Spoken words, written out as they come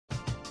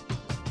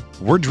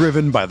We're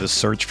driven by the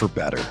search for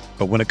better.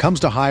 But when it comes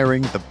to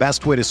hiring, the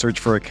best way to search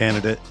for a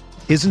candidate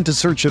isn't to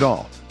search at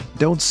all.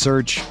 Don't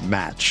search,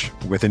 match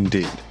with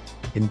Indeed.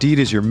 Indeed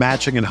is your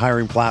matching and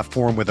hiring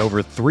platform with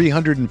over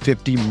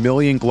 350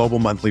 million global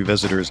monthly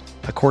visitors,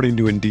 according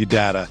to Indeed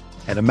data,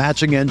 and a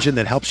matching engine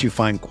that helps you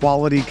find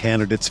quality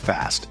candidates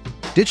fast.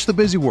 Ditch the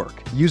busy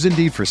work. Use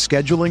Indeed for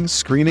scheduling,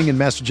 screening, and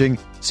messaging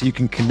so you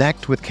can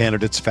connect with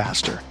candidates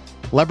faster.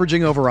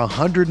 Leveraging over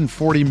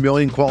 140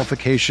 million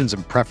qualifications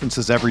and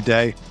preferences every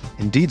day,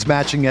 Indeed's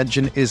matching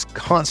engine is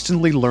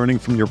constantly learning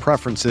from your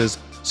preferences,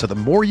 so the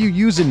more you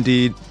use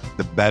Indeed,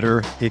 the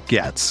better it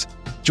gets.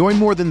 Join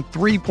more than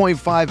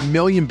 3.5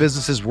 million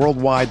businesses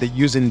worldwide that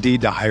use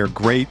Indeed to hire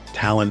great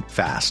talent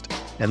fast.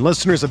 And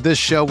listeners of this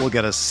show will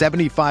get a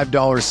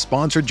 $75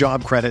 sponsored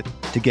job credit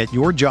to get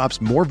your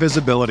jobs more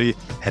visibility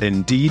at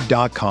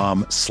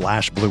Indeed.com/Blue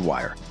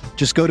Wire.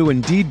 Just go to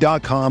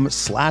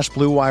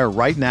Indeed.com/Blue Wire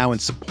right now and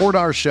support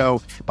our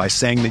show by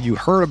saying that you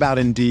heard about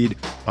Indeed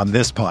on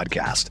this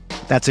podcast.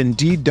 That's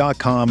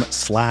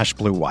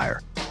Indeed.com/Blue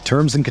Wire.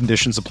 Terms and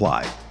conditions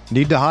apply.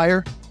 Need to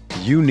hire?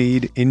 You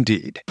need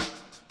Indeed.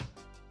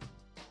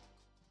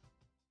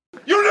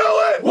 You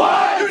knew it!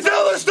 Why? You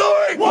tell the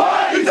story!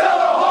 Why? You tell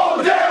the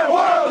whole damn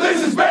world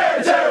this is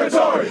Bear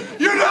territory!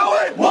 You know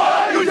it!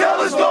 Why? You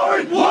tell the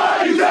story!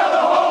 Why? You tell the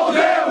whole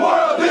damn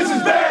world this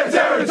is Bear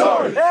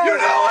territory! You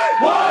know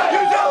it! Why? You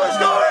tell the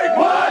story!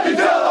 Why? You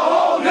tell the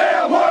whole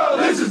damn world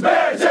this is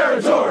Bear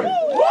territory!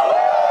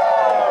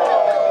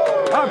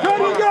 I'm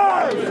coming,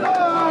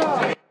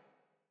 guys!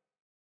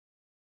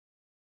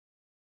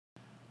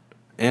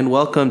 And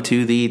welcome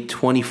to the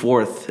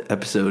 24th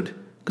episode.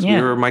 Because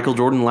we were Michael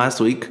Jordan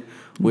last week.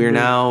 We are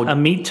now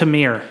Amit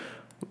Tamir.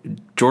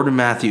 Jordan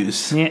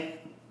Matthews.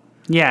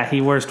 Yeah, he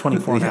wears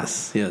 24 now.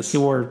 Yes. He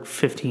wore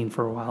 15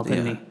 for a while,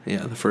 didn't he?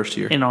 Yeah, the first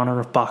year. In honor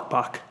of Bok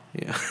Bok.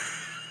 Yeah.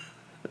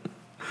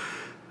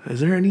 Is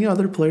there any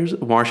other players?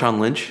 Marshawn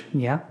Lynch?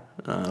 Yeah.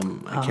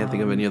 I can't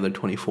think of any other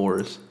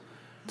 24s.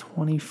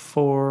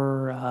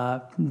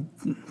 24,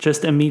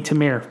 just Amit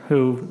Tamir,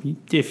 who,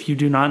 if you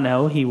do not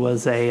know, he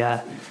was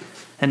an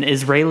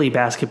Israeli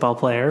basketball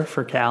player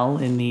for Cal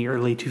in the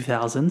early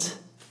 2000s.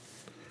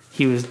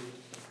 He was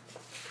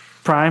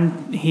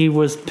primed. He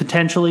was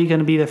potentially going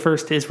to be the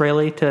first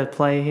Israeli to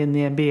play in the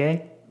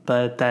NBA,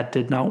 but that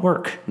did not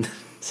work.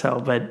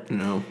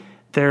 No.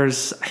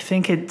 There's, I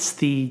think it's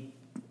the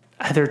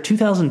either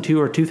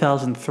 2002 or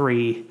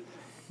 2003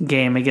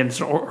 game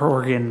against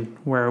Oregon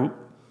where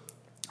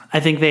I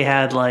think they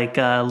had like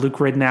Luke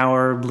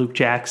Ridnour, Luke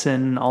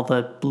Jackson, all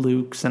the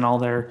Lukes and all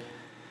their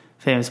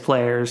famous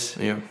players.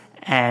 Yeah.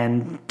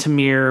 And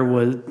Tamir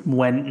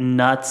went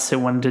nuts. It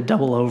went to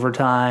double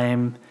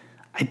overtime.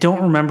 I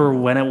don't remember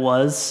when it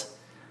was.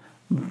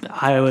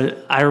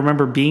 I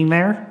remember being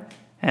there,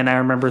 and I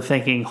remember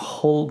thinking,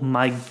 oh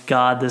my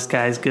God, this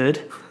guy's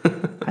good.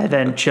 I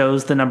then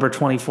chose the number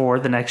 24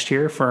 the next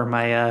year for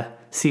my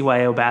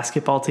CYO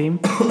basketball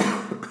team.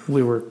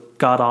 We were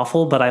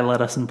god-awful, but I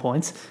led us in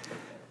points.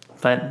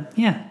 But,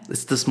 yeah.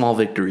 It's the small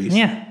victories.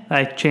 Yeah,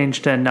 I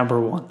changed to number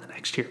 1 the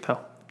next year, though.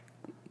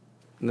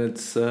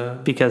 That's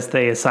because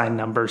they assigned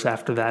numbers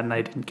after that, and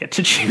I didn't get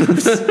to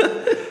choose.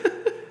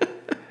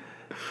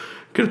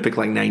 Could have picked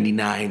like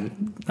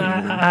 99.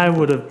 I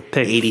would have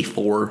picked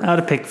 84. I would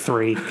have picked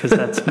 3 because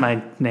that's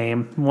my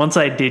name. Once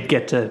I did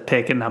get to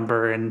pick a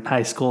number in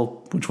high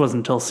school, which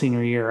wasn't until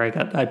senior year,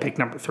 I picked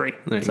number 3.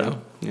 There you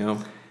go. Yeah,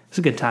 it's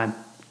a good time.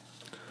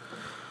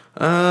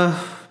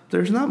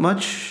 There's not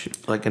much,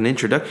 like an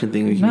introduction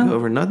thing we can go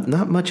over.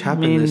 Not much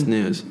happened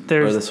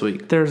this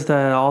week. There's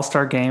the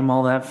All-Star game,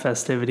 all that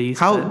festivities.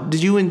 How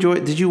did you enjoy?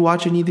 Did you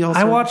watch any of the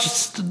All-Star? I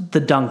watched the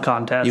dunk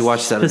contest. You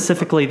watched that?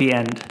 Specifically the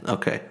end.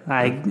 Okay.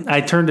 I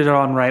turned it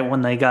on right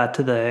when they got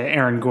to the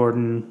Aaron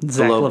Gordon,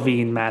 Zach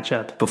LaVine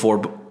matchup. Before,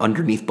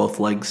 underneath both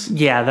legs.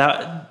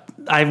 Yeah,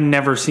 I've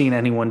never seen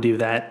anyone do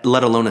that.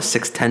 Let alone a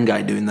 6'10"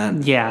 guy doing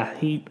that. Yeah,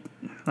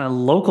 a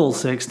local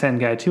 6'10"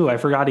 guy, too. I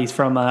forgot he's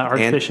from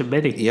Archbishop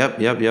Biddy.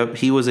 Yep.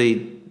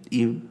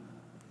 He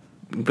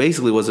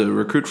basically was a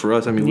recruit for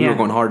us. I mean, we were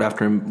going hard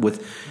after him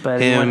with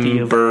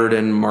him, Bird,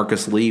 and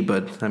Marcus Lee.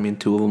 But, I mean,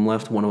 2 of them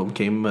left. 1 of them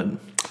came. But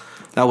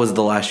that was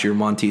the last year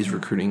Monty's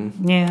recruiting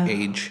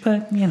age.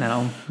 But,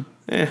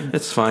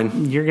 it's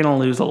fine. You're going to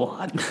lose a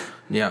lot.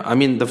 Yeah, I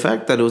mean, the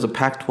fact that it was a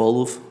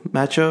Pac-12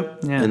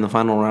 matchup in the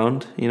final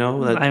round,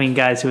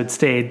 guys who had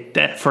stayed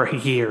for a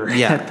year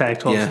at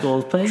Pac-12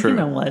 schools, but true, you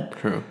know what?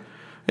 True.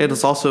 It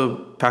was also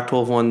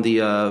Pac-12 won the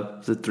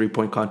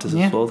 3-point contest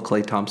as well, with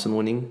Klay Thompson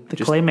winning. The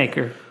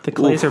Claymaker, the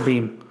Glazer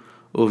beam.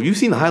 Well, you've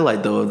seen the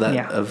highlight, though, of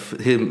that of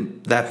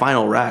him, that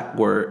final rack,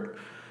 where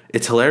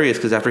it's hilarious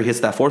because after he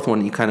hits that 4th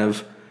one, he kind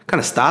of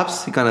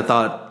stops. He kind of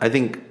thought, I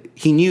think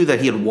he knew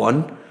that he had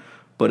won.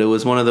 But it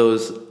was one of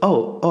those,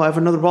 I have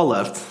another ball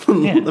left.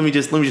 let me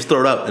just throw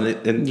it up, and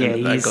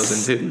that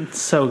goes in too.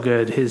 So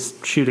good. His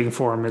shooting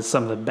form is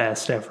some of the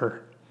best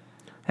ever.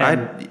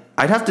 And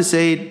I'd have to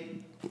say,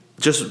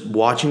 just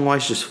watching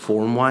wise, just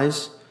form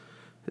wise,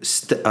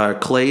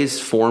 Clay's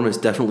form is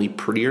definitely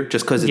prettier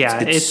just because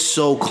it's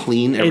so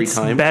clean every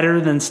time. It's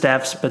better than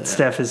Steph's, but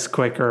Steph is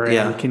quicker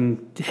and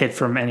can hit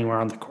from anywhere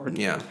on the court.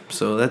 Yeah,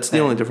 so that's the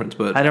only difference.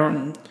 But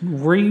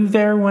were you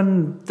there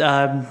when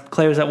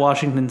Clay was at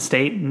Washington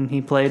State and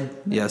he played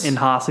in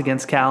Haas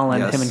against Cal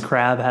and him and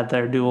Crabbe had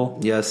their duel?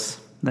 Yes.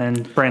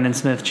 Then Brandon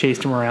Smith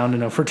chased him around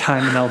in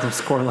overtime and held him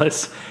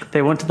scoreless.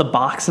 They went to the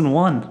box and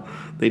won.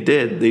 They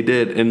did,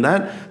 and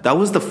that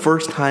was the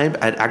first time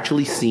I'd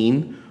actually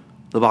seen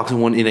the box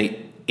and one in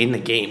a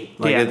game.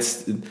 Like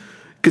it's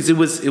because it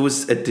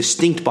was a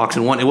distinct box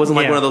and one. It wasn't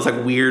like one of those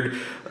like weird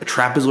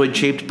trapezoid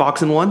shaped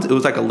box and ones. It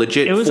was like a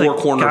legit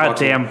 4-corner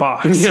goddamn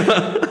box.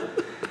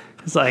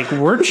 It's like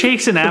we're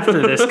chasing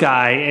after this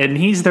guy, and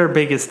he's their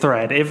biggest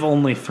threat, if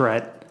only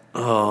threat.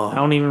 Oh, I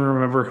don't even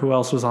remember who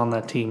else was on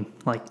that team.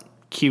 Like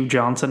Q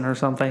Johnson or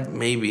something.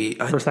 Maybe.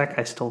 Or is that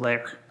guy still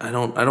there? I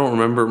don't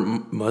remember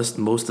most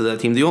of that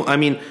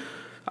team.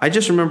 I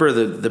just remember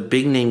the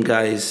big name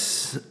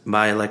guys.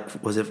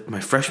 Was it my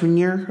freshman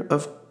year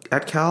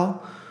at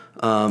Cal?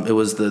 It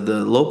was the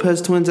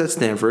Lopez twins at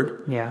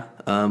Stanford. Yeah.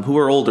 Who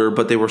were older,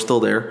 but they were still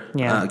there.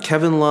 Yeah.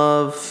 Kevin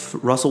Love,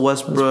 Russell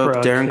Westbrook,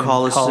 Darren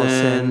Collison,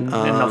 and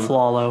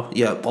Aflalo.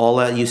 Yeah, all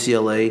at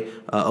UCLA.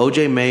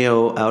 OJ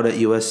Mayo out at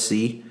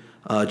USC.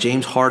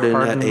 James Harden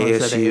at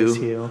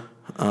ASU.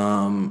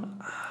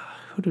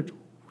 Who did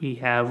we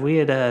have? We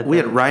had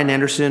Ryan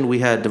Anderson. We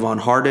had Devon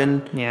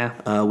Harden.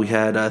 Yeah. We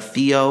had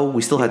Theo.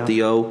 We still had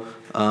Theo.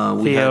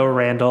 Theo,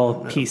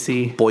 Randall,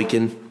 PC,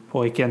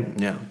 Boykin.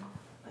 Yeah.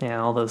 Yeah,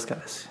 all those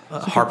guys.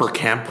 Harper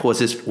Kemp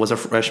was a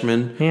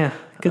freshman. Yeah,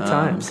 good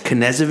times.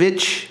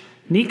 Knezovic.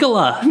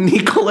 Nikola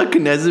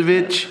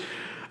Knezovic.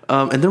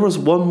 And there was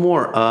one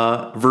more.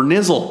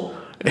 Vernizel.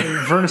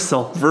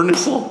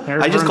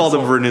 I just called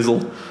him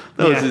Vernizel.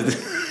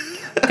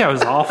 That guy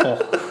was awful.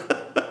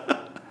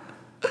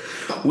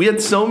 We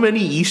had so many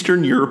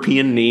Eastern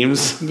European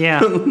names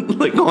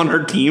like on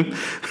our team.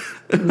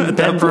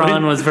 Ben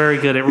Braun was very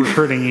good at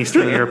recruiting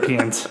Eastern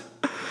Europeans.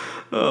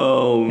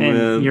 Oh, man.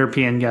 And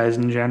European guys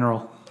in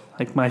general.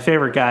 Like my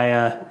favorite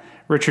guy,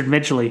 Richard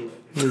Midgley,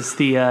 is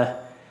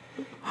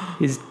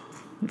he's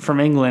from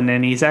England,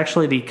 and he's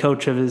actually the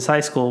coach of his high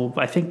school,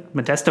 I think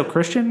Modesto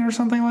Christian or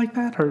something like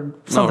that, or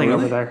something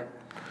over there.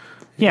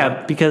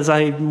 Yeah, because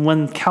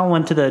when Cal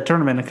went to the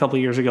tournament a couple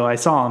of years ago, I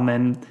saw him,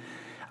 and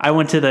I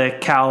went to the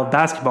Cal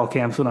basketball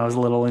camps when I was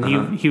little,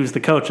 and he was the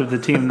coach of the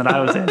team that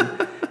I was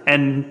in.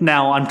 And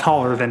now I'm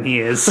taller than he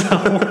is,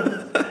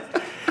 so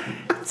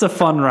it's a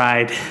fun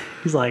ride.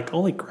 He's like,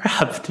 holy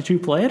crap, did you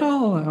play at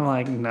all? And I'm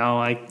like, no,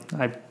 I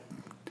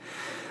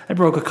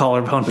broke a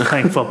collarbone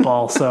playing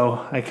football,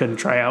 so I couldn't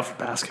try out for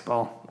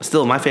basketball.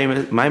 Still,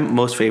 my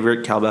most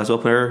favorite Cal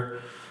basketball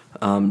player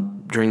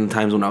during the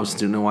times when I was a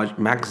student, I watched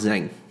Max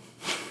Zeng.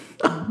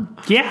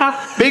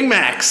 Yeah. Big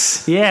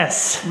Max.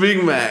 Yes.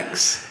 Big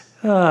Max.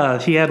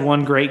 He had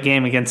one great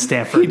game against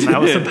Stanford, and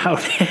that was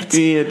about it.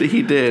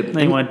 He did. And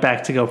he went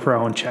back to go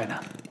pro in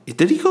China.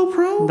 Did he go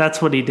pro?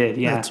 That's what he did,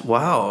 yeah.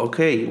 Wow,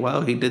 okay.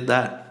 Wow, he did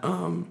that.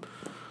 But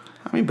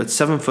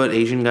 7-foot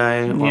Asian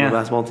guy on the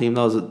basketball team,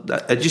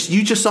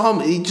 you just saw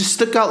him, he just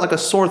stuck out like a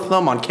sore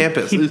thumb on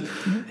campus.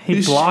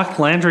 He blocked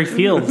Landry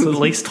Fields at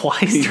least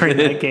twice during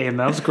that game.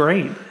 That was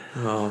great.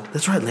 Oh,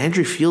 that's right.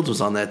 Landry Fields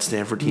was on that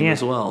Stanford team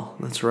as well.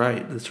 That's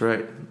right.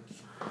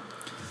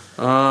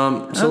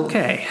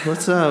 Okay.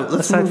 Let's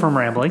aside from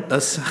rambling.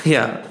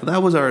 That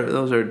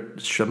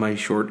was my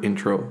short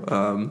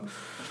intro.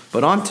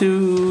 But on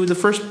to the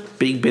first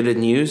big bit of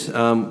news.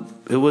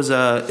 It was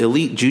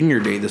Elite Junior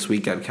Day this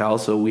week at Cal,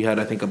 so we had,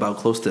 I think, about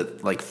close to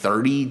like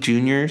 30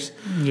 juniors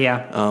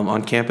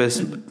on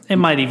campus. It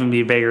might even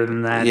be bigger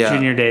than that. Yeah.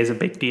 Junior Day is a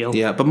big deal.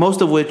 Yeah, but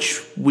most of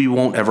which we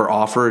won't ever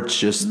offer. It's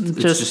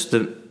just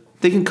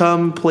they can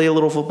come, play a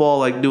little football,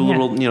 like do a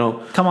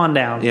little, Come on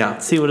down. Yeah.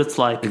 See what it's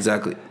like.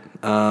 Exactly.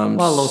 A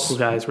lot of local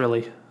guys,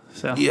 really.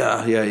 So.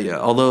 Yeah.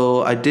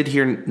 Although I did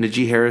hear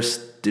Najee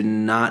Harris did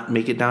not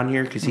make it down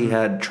here because he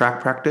had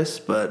track practice,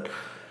 but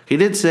he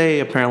did say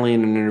apparently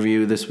in an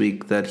interview this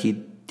week that he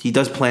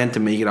does plan to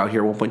make it out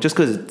here at one point, just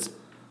because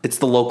it's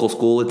the local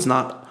school. It's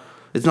not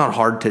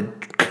hard to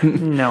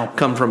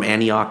come from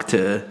Antioch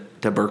to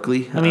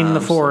Berkeley. I mean, the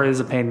 4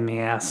 is a pain in the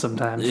ass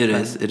sometimes. It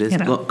is.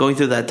 Going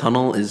through that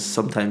tunnel is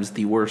sometimes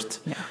the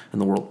worst in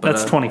the world. But,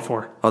 that's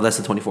 24. Oh, that's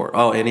the 24.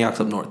 Oh, Antioch's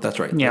up north. That's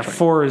right. Yeah, that's right.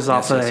 4 is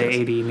off of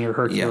 80 near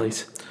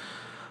Hercules.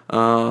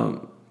 Yeah.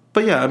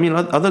 But yeah, I mean,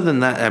 other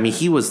than that, I mean,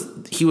 he's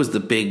the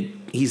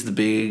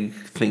big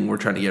thing we're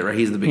trying to get, right?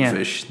 He's the big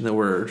fish that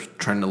we're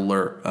trying to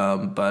lure.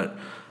 But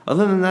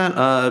other than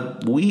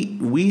that,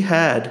 we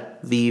had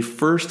the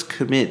first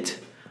commit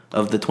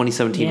of the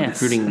 2017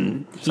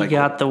 recruiting cycle. He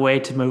got the way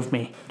to move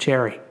me.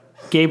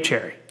 Gabe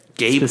Cherry.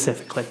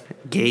 Specifically.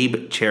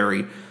 Gabe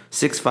Cherry.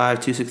 6'5",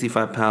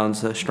 265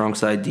 pounds, strong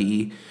side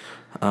D.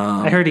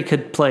 I heard he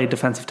could play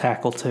defensive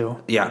tackle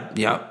too. Yeah.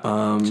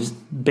 Just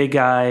big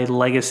guy,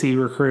 legacy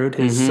recruit.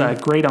 His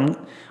great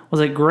uncle, was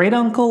it great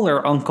uncle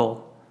or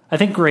uncle? I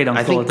think great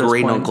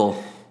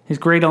uncle. His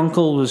great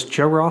uncle was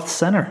Joe Roth's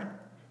center.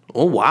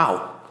 Oh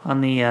wow!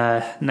 on the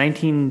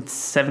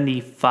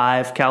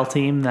 1975 Cal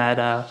team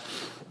that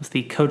was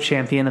the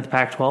co-champion of the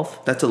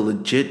Pac-12. That's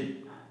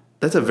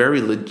a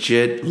very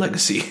legit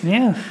legacy.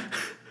 Yeah.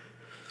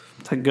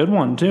 It's a good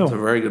one, too. It's a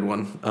very good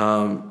one.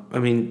 I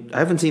mean, I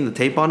haven't seen the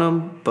tape on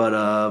him,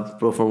 but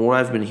from what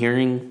I've been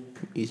hearing,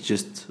 he's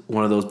just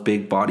one of those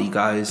big body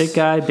guys. Big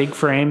guy, big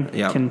frame.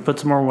 Yeah. Can put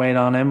some more weight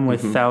on him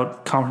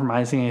without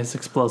compromising his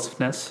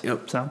explosiveness.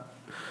 Yep.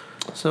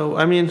 So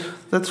I mean,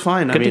 that's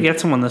fine. Good to get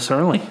someone this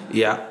early.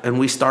 Yeah, and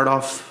we start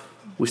off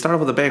with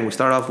a bang. We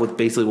start off with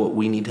basically what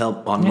we need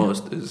help on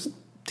most is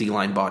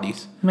D-line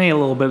bodies. Maybe a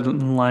little bit of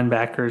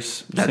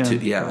linebackers. That soon.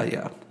 too,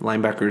 yeah.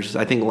 Linebackers.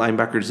 I think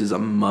linebackers is a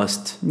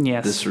must.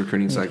 Yes. This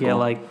recruiting cycle. Yeah,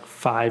 like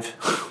 5.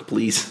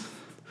 Please.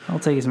 I'll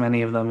take as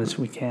many of them as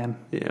we can.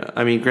 Yeah,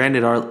 I mean,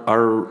 granted,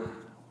 our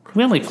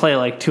we only play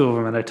like 2 of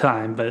them at a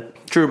time,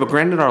 but true. But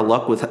granted, our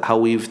luck with how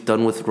we've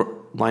done with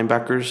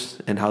linebackers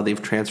and how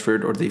they've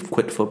transferred or they've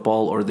quit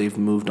football or they've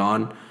moved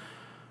on,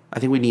 I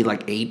think we need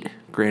like 8.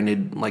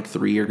 Granted, like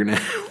 3 are gonna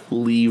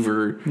leave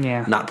or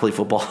not play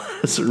football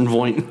at a certain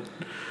point.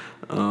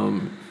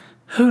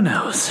 Who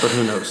knows? But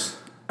who knows?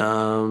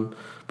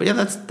 But yeah,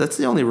 that's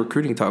the only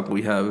recruiting talk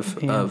we have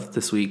of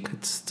this week.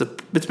 It's a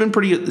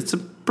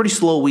pretty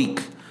slow week,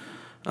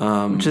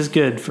 which is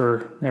good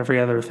for every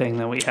other thing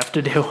that we have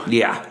to do.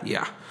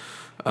 Yeah.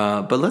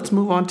 But let's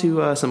move on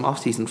to some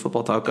off-season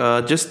football talk.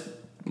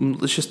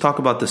 Let's just talk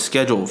about the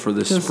schedule for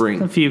this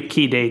spring. A few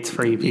key dates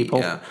for you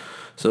people. Yeah.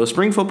 So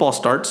spring football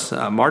starts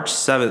March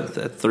 7th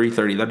at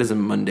 3:30. That is a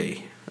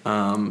Monday.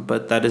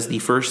 But that is the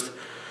first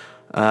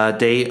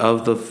day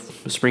of the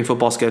spring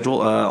football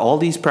schedule. All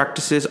these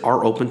practices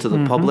are open to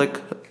the public.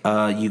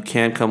 You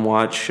can come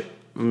watch.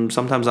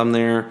 Sometimes I'm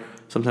there.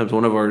 Sometimes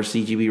one of our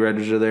CGB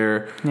Redders are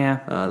there.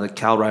 Yeah. The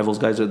Cal Rivals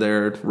guys are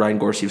there. Ryan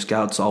Gorsey of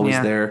Scouts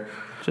always there.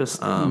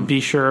 Just be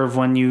sure of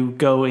when you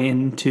go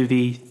into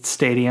the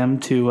stadium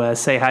to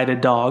say hi to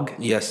Dog.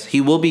 Yes, he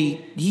will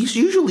be. He's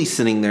usually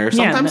sitting there.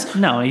 Sometimes,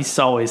 no, he's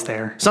always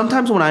there.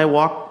 Sometimes when I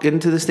walk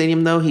into the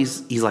stadium, though,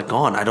 he's like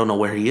gone. I don't know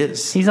where he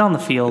is. He's on the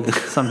field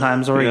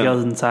sometimes, or he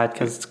goes inside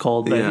because it's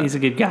cold. But he's a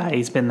good guy.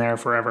 He's been there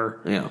forever.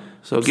 Yeah.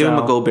 So give him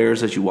a Go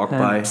Bears as you walk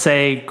by.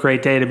 Say,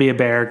 great day to be a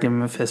Bear. Give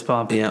him a fist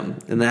bump. Yeah,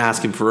 and then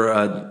ask him for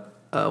a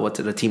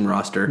team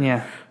roster.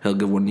 Yeah, he'll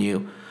give one to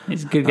you.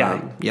 He's a good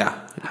guy. Yeah,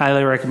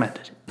 highly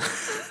recommended.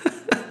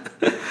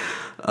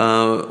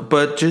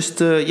 But just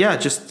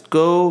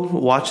go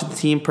watch the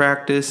team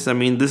practice. I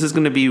mean, this is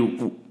going to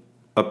be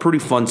a pretty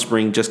fun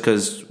spring just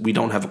because we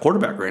don't have a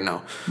quarterback right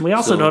now. We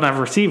also don't have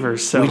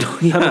receivers, so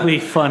that'll be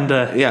fun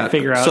to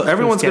figure out. So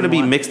everyone's going to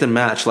be mixed and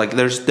matched. Like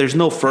there's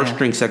no first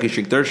string, second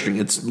string, third string.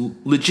 It's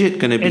legit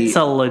going to be. It's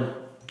a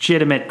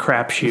legitimate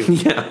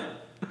crapshoot. Yeah.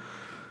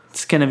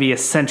 It's going to be a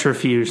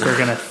centrifuge. They're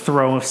going to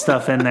throw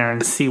stuff in there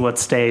and see what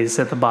stays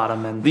at the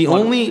bottom and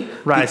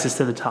rises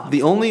to the top.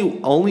 The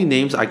only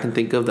names I can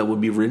think of that would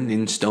be written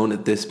in stone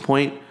at this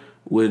point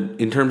would,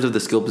 in terms of the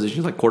skill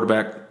positions like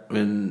quarterback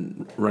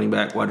and running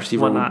back, wide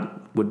receiver,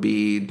 would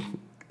be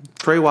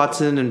Trey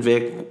Watson and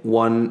Vic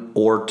 1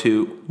 or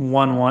 2.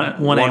 1A,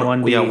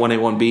 1B. Yeah, 1A,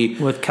 1B.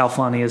 With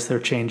Calfani as their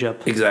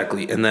changeup.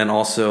 Exactly. And then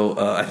also,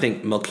 I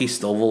think Melquise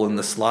Stovall in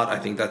the slot. I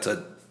think that's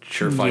a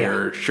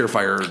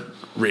surefire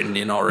written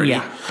in already.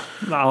 Yeah,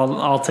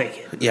 I'll take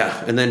it.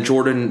 Yeah, and then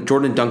Jordan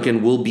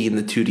Duncan will be in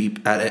the 2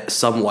 deep at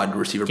some wide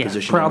receiver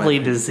position. Probably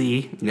the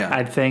Z,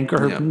 I'd think.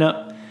 Or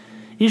no,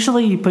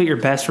 usually you put your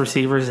best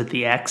receivers at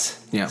the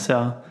X. Yeah.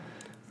 So,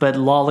 but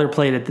Lawler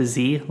played at the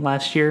Z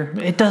last year.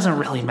 It doesn't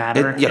really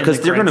matter.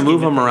 Because they're going to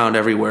move him around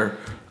everywhere.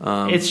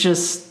 It's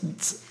just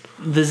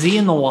the Z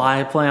and the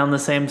Y play on the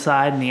same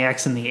side, and the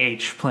X and the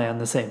H play on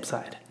the same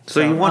side.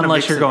 So you want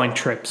unless you're going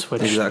trips,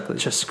 which exactly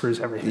just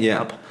screws everything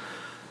up.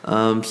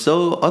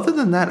 So other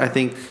than that, I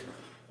think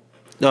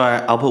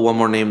I'll put one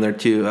more name there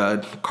too.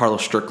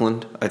 Carlos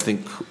Strickland, I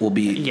think, will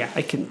be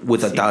I can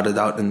without a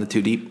doubt in the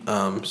 2 deep.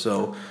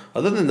 So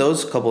other than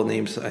those couple of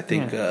names, I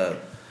think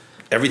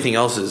everything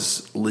else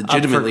is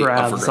legitimately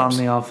up for grabs on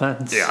the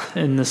offense. Yeah,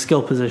 in the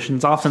skill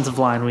positions, offensive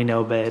line we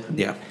know a bit.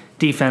 Yeah,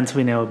 defense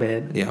we know a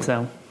bit. Yeah,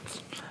 so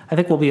I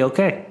think we'll be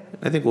okay.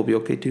 I think we'll be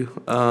okay too.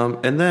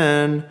 And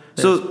then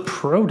there's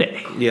Pro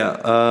Day.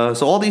 Yeah.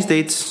 So all these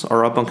dates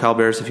are up on Cal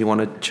Bears if you want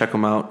to check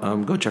them out.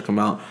 Go check them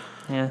out.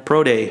 Yeah.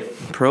 Pro Day.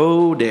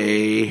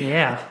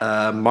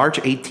 Yeah. March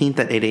 18th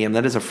at 8 a.m.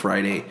 That is a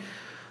Friday.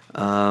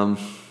 That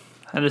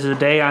is a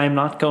day I am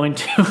not going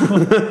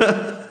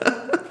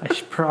to. I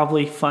should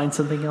probably find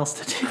something else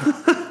to do.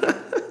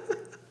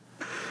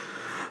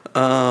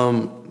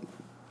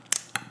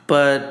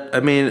 But I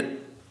mean,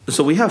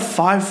 so we have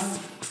five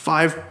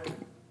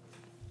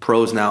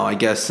pros now, I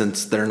guess,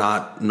 since they're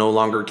no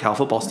longer Cal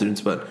football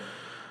students, but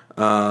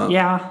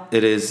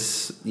it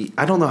is.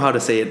 I don't know how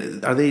to say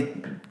it. Are they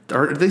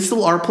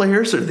still our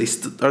players, or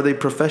are they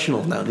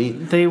professionals now?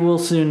 They will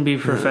soon be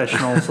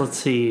professionals. Let's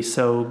see.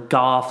 So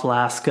Goff,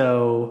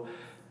 Lasco,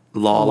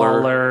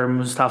 Lawler,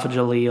 Mustafa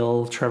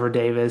Jalil, Trevor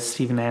Davis,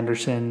 Steven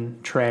Anderson,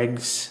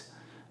 Treggs.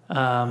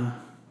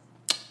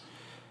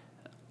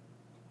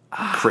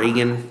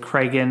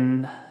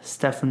 Cragen,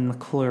 Stephen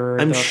McClure.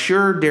 I'm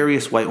sure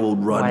Darius White will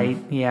run.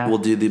 White, yeah. Will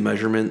do the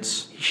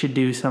measurements. He should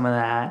do some of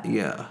that.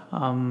 Yeah.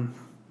 I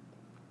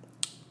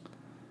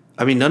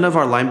mean, none of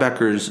our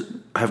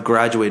linebackers have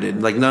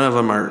graduated. Like, none of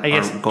them are. I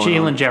guess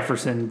Jalen on.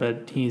 Jefferson,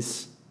 but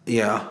he's.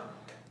 Yeah.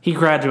 He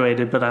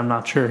graduated, but I'm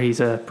not sure he's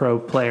a pro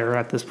player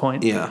at this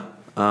point. Yeah.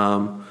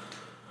 But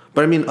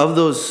I mean, of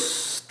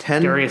those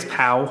 10. Darius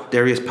Powell.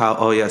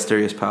 Oh, yes,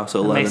 Darius Powell.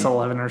 So 11. Makes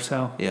 11 or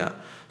so. Yeah.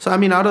 So, I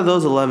mean, out of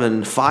those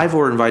 11, 5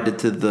 were invited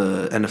to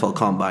the NFL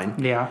Combine.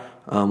 Yeah.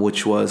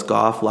 Which was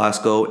Goff,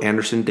 Lasco,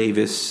 Anderson,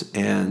 Davis,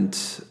 and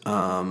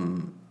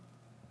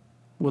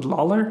with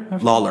Lawler?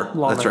 Lawler.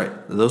 That's right.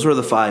 Those were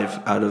the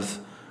 5 out of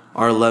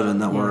our 11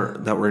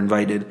 that were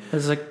invited.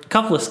 There's a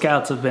couple of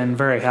scouts have been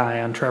very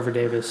high on Trevor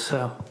Davis.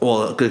 So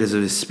because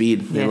of his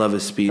speed. They love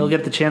his speed. He'll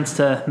get the chance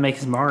to make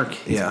his mark.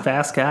 He's a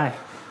fast guy.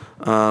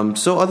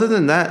 So other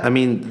than that, I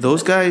mean,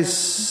 those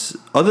guys,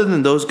 other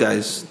than those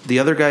guys, the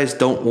other guys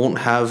won't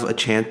have a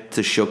chance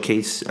to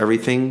showcase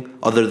everything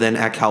other than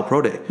at Cal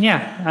Pro Day.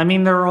 Yeah. I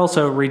mean, there are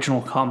also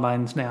regional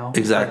combines now.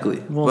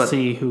 Exactly. We'll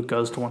see who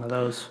goes to one of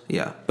those.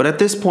 Yeah. But at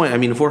this point, I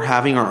mean, if we're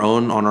having our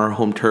own on our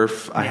home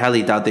turf, I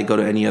highly doubt they go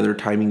to any other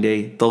timing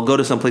day. They'll go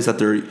to some place that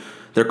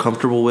they're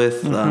comfortable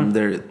with,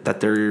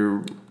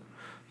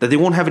 that they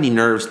won't have any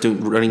nerves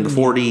running the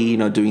 40,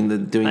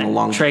 doing a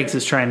long. Treggs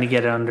is trying to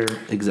get under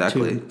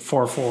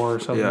 4.4 or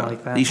something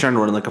like that. He's trying to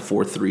run like a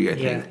 4.3, I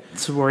think. Yeah,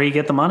 it's where you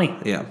get the money.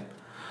 Yeah.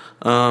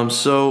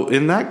 So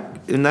in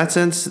that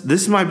sense,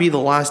 this might be the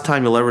last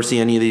time you'll ever see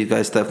any of these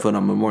guys step foot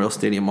on Memorial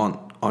Stadium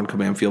on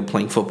Command Field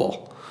playing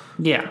football.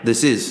 Yeah.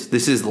 This is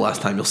the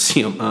last time you'll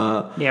see them.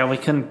 We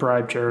couldn't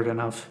bribe Jared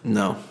enough.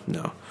 No.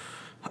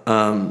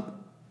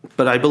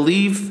 But I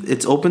believe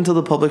it's open to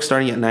the public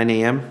starting at 9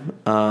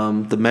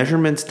 a.m. The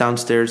measurements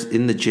downstairs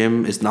in the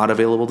gym is not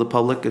available to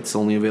public. It's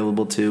only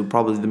available to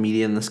probably the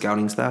media and the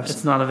scouting staffs.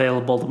 It's not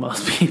available to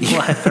most people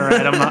left or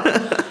right.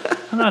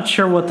 I'm not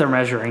sure what they're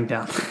measuring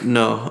down there.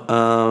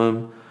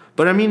 No.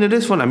 But I mean, it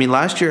is fun. I mean,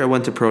 last year I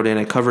went to Pro Day and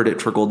I covered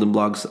it for Golden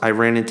Blogs. I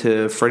ran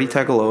into Freddie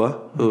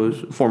Tagaloa,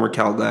 who's a former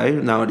Cal guy,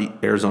 now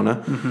at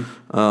Arizona.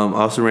 I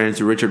also ran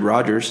into Richard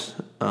Rogers,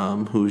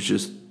 who's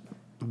just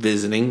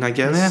visiting, I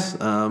guess.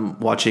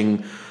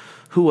 Watching,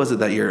 who was it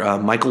that year?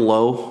 Michael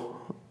Lowe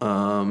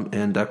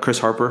and Chris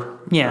Harper.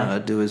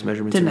 Do his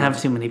measurements. Didn't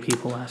have too many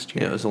people last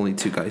year. Yeah, it was only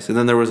 2 guys, and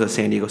then there was a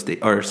San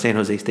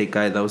Jose State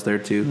guy that was there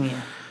too.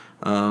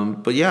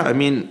 But yeah, I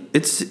mean,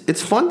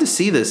 it's fun to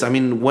see this. I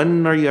mean,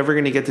 when are you ever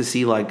going to get to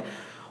see like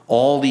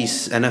all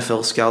these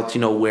NFL scouts,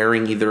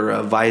 wearing either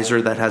a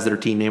visor that has their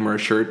team name or a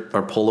shirt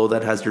or polo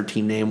that has their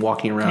team name,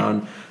 walking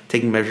around,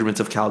 taking measurements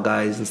of Cal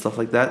guys and stuff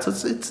like that. So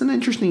it's an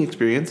interesting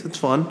experience. It's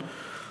fun.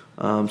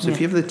 So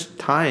if you have the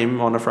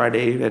time on a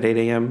Friday at 8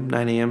 a.m.,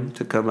 9 a.m.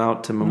 to come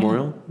out to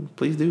Memorial,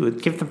 please do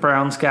it. Give the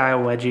Browns guy a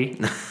wedgie,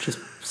 just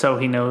so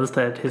he knows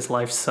that his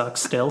life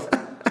sucks still.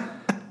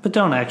 But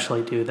don't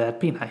actually do that.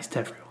 Be nice to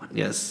everyone.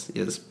 Yes,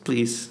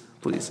 please.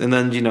 And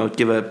then,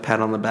 give a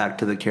pat on the back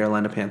to the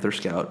Carolina Panther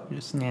scout.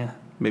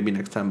 Maybe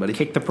next time, buddy.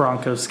 Kick the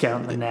Broncos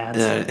scout in the nads.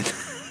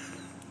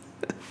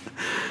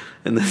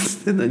 And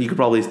then you could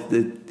probably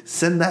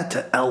send that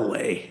to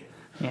Elway.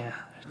 Yeah.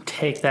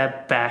 Take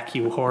that back,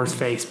 you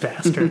horse-faced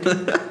bastard.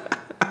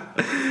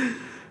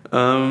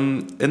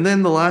 And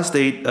then the last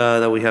date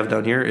that we have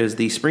down here is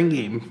the spring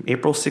game,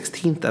 April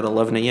 16th at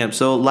 11 a.m.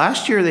 So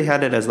last year they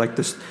had it as like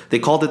this, they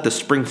called it the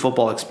spring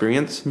football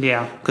experience.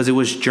 Yeah. Because it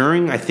was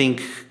during, I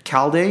think,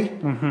 Cal Day,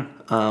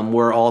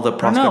 where all the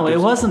prospectors... No, it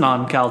wasn't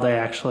on Cal Day,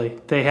 actually.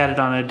 They had it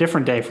on a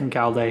different day from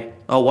Cal Day.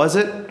 Oh, was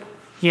it?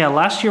 Yeah,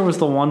 last year was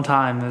the one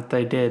time that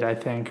they did, I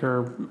think,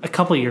 or a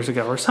couple of years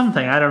ago or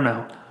something. I don't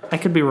know. I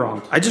could be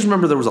wrong. I just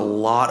remember there was a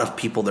lot of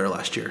people there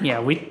last year.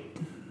 Yeah,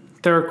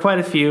 there were quite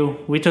a few.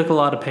 We took a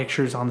lot of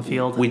pictures on the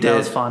field. That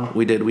was fun.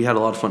 We did. We had a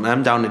lot of fun.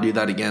 I'm down to do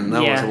that again.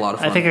 That was a lot of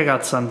fun. I think I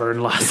got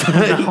sunburned last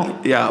time.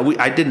 Yeah,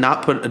 I did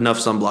not put enough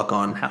sunblock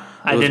on.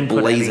 I didn't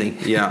blazing.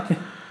 Put any. Yeah.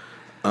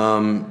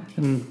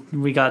 And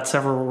we got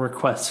several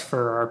requests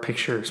for our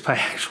pictures by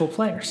actual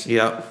players.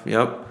 Yep.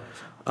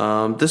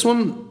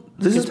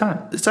 This is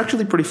time. It's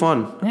actually pretty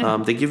fun. Yeah.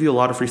 They give you a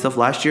lot of free stuff.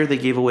 Last year they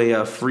gave away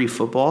free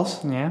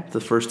footballs. Yeah.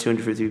 The first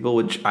 250 people,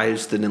 which I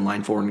stood in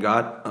line for and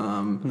got.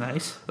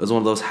 Nice. It was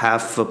one of those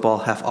half football,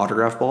 half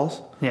autograph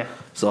balls. Yeah.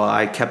 So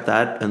I kept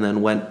that and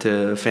then went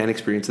to Fan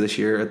Experience this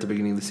year at the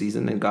beginning of the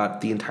season and got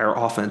the entire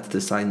offense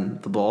to sign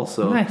the ball.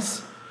 So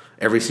nice.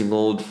 Every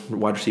single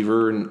wide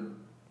receiver and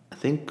I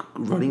think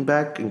running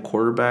back and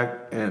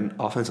quarterback and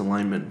offensive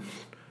lineman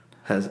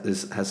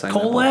has signed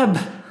Cole Webb.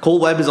 Cole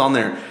Webb is on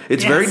there.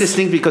 It's very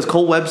distinct because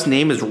Cole Webb's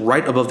name is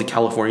right above the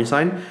California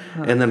sign,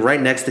 and then right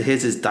next to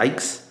his is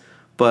Dykes.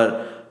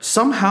 But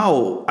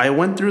somehow I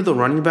went through the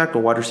running back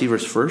and wide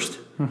receivers first,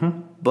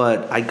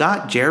 but I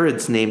got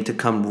Jared's name to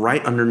come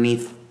right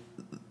underneath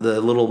the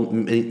little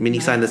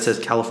mini sign that says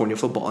California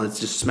football, and it's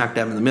just smack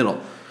dab in the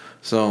middle.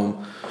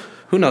 So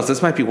who knows?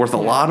 This might be worth a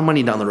lot of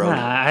money down the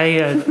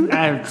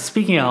road.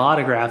 Speaking of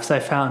autographs,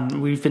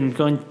 we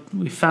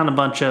found a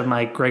bunch of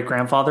my great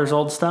grandfather's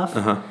old stuff,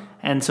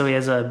 And so he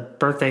has a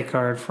birthday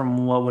card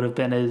from what would have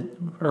been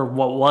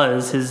what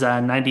was his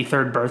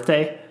 93rd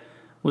birthday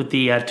with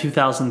the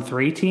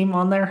 2003 team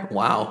on there.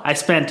 Wow. I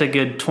spent a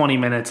good 20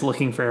 minutes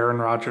looking for Aaron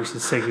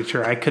Rodgers'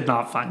 signature. I could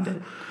not find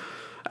it.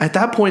 At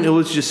that point, it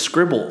was just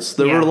scribbles.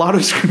 There were a lot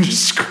of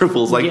just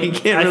scribbles. Like you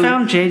can't. I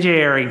found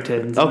J.J.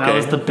 Arrington's. And that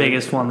was the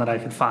biggest one that I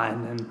could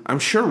find. And I'm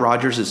sure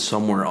Rodgers is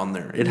somewhere on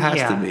there. It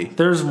has to be.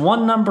 There's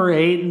one number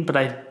 8,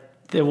 but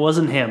it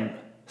wasn't him.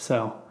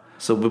 So,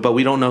 but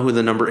we don't know who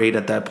the number 8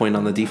 at that point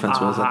on the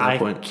defense was at that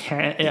point.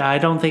 I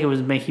don't think it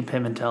was Mickey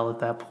Pimentel at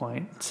that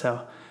point.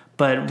 So,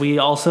 but we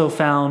also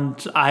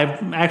found. I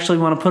actually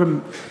want to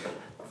put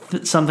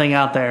something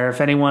out there.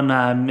 If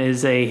anyone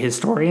is a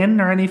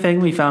historian or anything,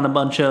 we found a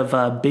bunch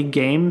of big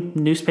game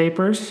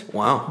newspapers.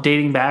 Wow.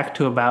 Dating back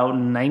to about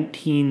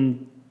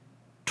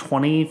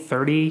 1920,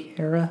 30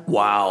 era.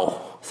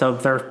 Wow. So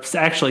they're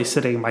actually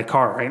sitting in my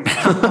car right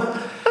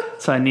now.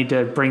 So I need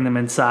to bring them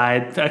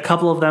inside. A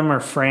couple of them are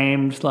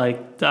framed.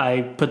 Like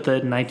I put the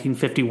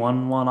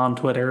 1951 one on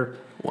Twitter.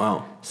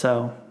 Wow.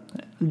 So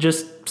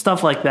just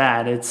stuff like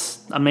that. It's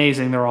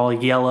amazing. They're all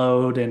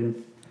yellowed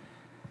and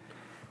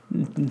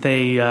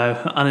they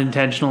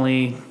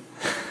unintentionally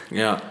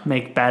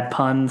make bad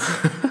puns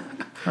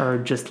or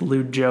just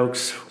lewd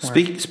jokes.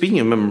 Speaking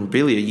of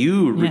memorabilia,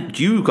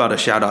 you got a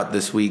shout out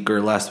this week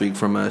or last week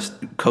from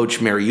Coach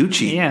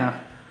Mariucci. Yeah.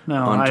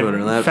 No, on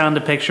Twitter. I found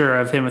a picture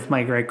of him with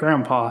my great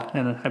grandpa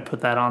and I put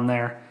that on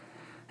there.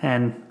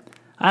 And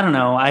I don't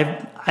know.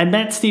 I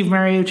met Steve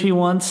Mariucci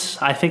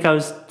once. I think I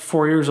was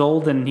 4 years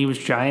old and he was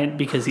giant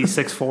because he's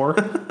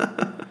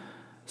 6'4".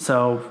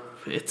 So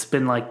it's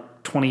been like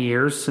 20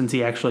 years since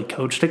he actually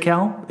coached at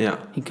Cal. Yeah.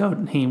 He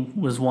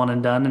was one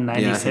and done in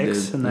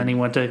 96 and then he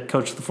went to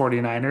coach the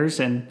 49ers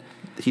and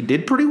he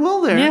did pretty well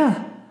there.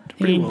 Yeah.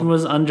 He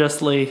was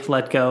unjustly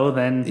let go,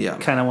 then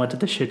kind of went to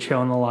the shit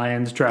show in the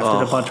Lions,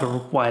 drafted a bunch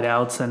of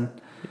wideouts and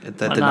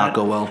that did not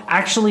go well.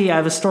 Actually, I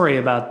have a story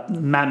about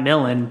Matt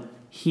Millen.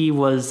 He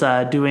was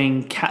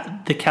doing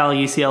the Cal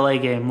UCLA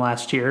game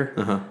last year,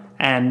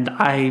 and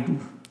I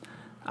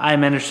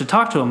managed to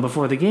talk to him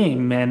before the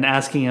game and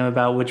asking him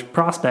about which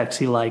prospects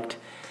he liked.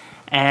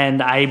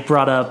 And I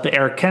brought up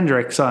Eric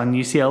Kendricks on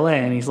UCLA,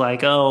 and he's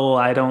like,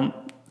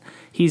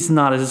 he's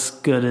not as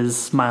good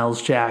as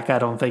Miles Jack. I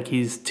don't think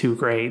he's too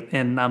great.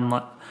 And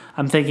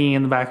I'm thinking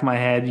in the back of my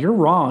head, you're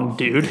wrong,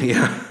 dude.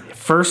 Yeah.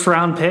 First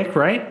round pick,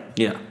 right?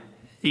 Yeah.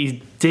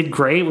 He did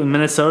great with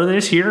Minnesota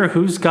this year.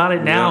 Who's got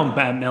it now,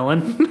 Matt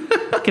Millen?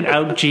 I can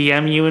out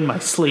GM you in my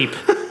sleep.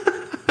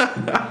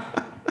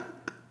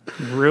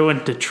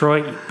 Ruined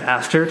Detroit, you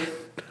bastard.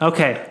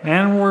 Okay,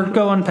 and we're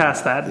going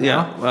past that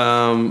now.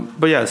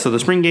 Yeah. So the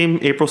spring game,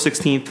 April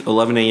 16th,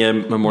 11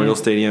 a.m., Memorial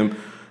Stadium.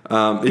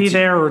 Be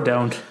there or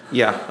don't.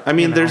 Yeah. I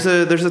mean, there's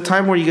a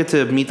time where you get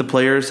to meet the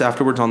players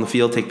afterwards on the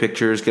field, take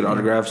pictures, get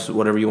autographs,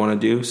 whatever you want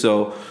to do.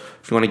 So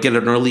if you want to get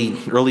an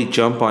early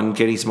jump on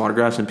getting some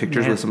autographs and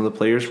pictures with some of the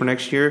players for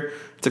next year,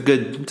 it's a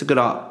good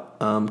op.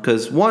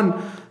 Because one,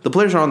 the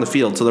players are on the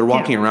field, so they're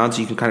walking around,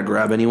 so you can kind of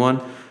grab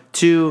anyone.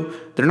 Two,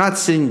 they're not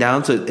sitting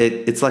down, so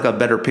it's like a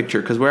better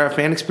picture. Because we're at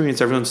Fan Experience,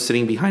 everyone's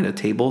sitting behind a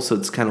table, so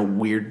it's kind of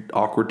weird,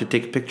 awkward to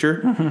take a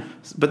picture. Mm-hmm.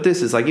 But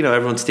this is like,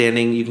 everyone's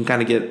standing. You can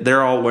kind of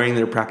they're all wearing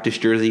their practice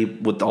jersey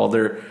with all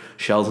their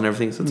shells and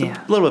everything. So it's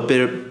a little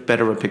bit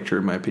better of a picture,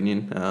 in my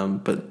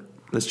opinion. But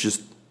that's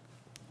just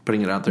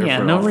putting it out there. Yeah,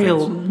 for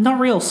no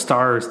real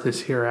stars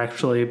this year,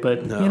 actually.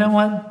 But you know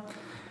what?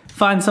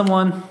 Find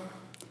someone.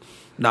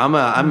 No,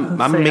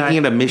 I'm making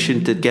it a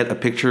mission to get a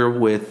picture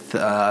with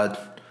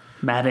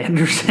Matt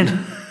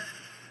Anderson.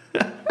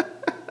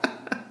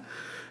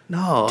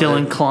 No.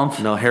 Dylan Clump.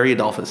 No, Harry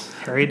Adolphus.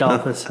 Harry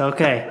Adolphus.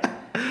 Okay.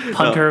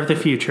 Punter of the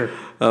future.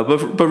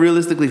 But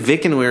realistically,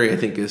 Vic and Wary, I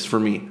think, is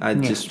for me.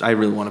 I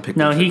really want to pick.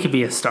 No, he could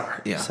be a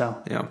star. Yeah.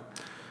 So yeah.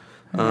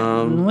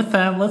 With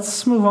that,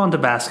 let's move on to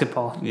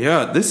basketball.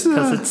 Yeah, this is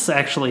because it's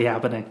actually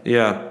happening.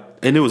 Yeah,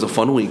 and it was a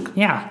fun week.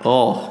 Yeah.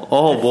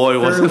 Oh boy,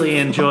 was it! Thoroughly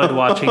enjoyed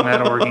watching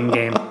that Oregon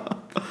game.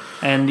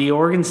 And the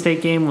Oregon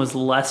State game was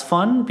less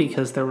fun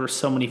because there were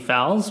so many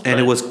fouls. And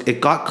it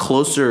got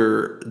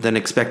closer than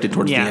expected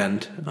towards the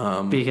end.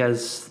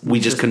 Because we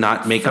just could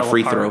not make a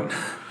free throw.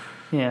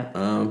 Yeah.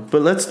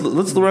 But let's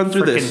run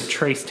through this.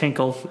 Trace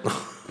Tinkle.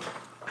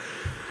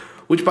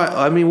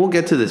 We'll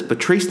get to this, but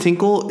Trace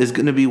Tinkle is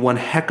going to be one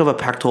heck of a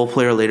Pac-12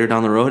 player later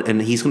down the road,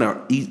 and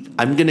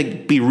I'm going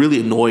to be really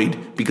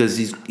annoyed because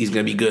he's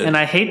going to be good. And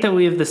I hate that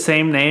we have the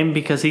same name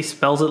because he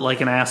spells it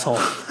like an asshole.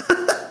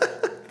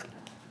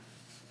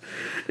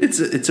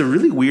 It's a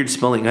really weird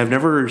spelling. I've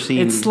never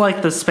seen. It's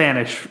like the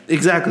Spanish.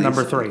 Exactly.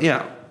 Number 3.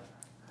 Yeah.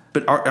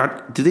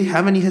 But do they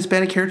have any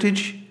Hispanic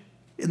heritage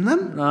in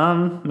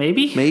them?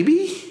 Maybe.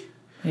 Maybe?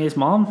 His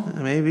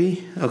mom?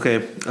 Maybe. Okay.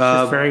 He's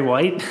very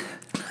white.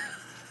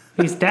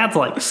 His dad's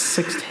like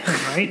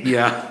 6'10", right?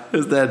 Yeah.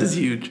 His dad is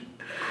huge.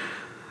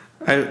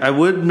 I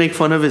would make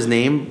fun of his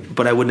name,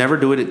 but I would never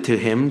do it to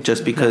him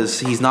just because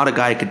he's not a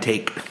guy I could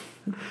take.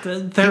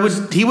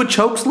 He would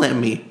choke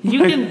slam me.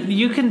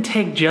 You can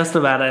take just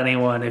about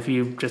anyone if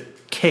you just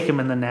kick him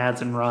in the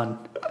nads and run.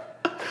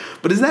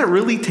 But is that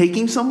really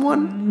taking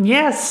someone?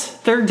 Yes,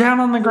 they're down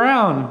on the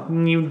ground.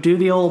 And you do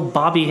the old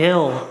Bobby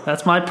Hill.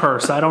 That's my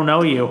purse. I don't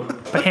know you.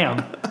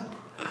 Bam.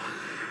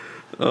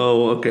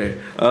 Oh, okay.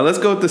 Let's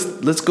go with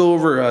this. Let's go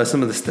over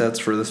some of the stats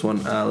for this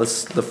one.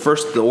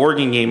 The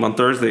Oregon game on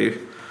Thursday.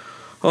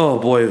 Oh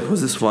boy,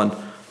 was this fun!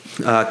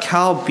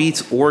 Cal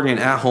beats Oregon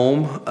at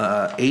home,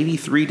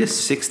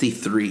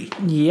 83-63.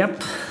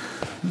 Yep.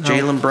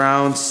 Jaylen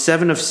Brown,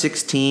 7 of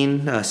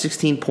 16,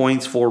 16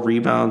 points, 4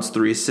 rebounds,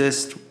 3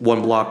 assists,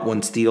 1 block,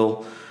 1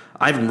 steal.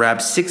 Ivan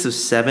Rabb, 6 of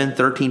 7,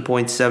 13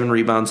 points, 7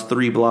 rebounds,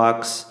 3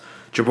 blocks.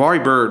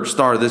 Jabari Bird,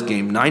 star of this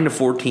game, 9 of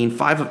 14,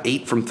 5 of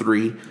 8 from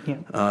 3,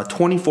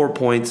 24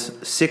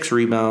 points, 6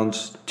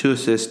 rebounds, 2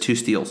 assists, 2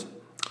 steals.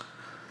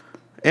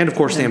 And, of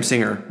course, Sam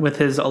Singer. With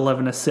his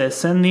 11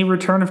 assists and the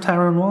return of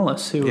Tyrone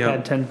Wallace, who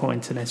had 10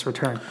 points in his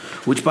return.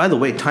 Which, by the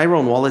way,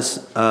 Tyrone Wallace,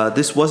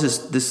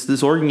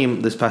 this Oregon game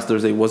this past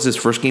Thursday was his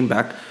first game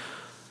back.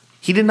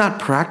 He did not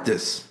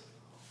practice.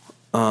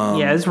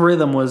 His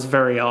rhythm was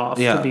very off,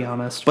 to be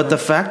honest. But the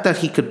fact that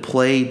he could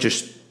play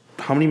just,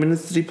 how many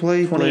minutes did he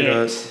play?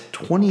 28.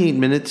 28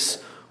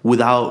 minutes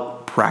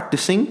without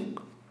practicing.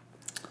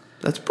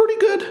 That's pretty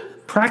good.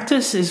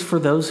 Practice is for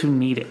those who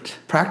need it.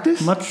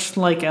 Practice? Much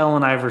like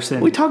Allen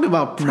Iverson. We talk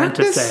about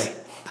practice. Meant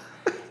to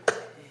say.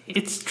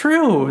 It's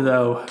true,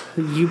 though.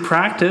 You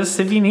practice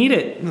if you need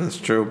it. That's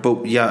true.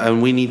 But yeah,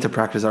 and we need to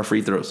practice our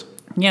free throws.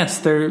 Yes,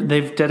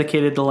 they've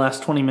dedicated the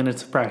last 20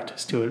 minutes of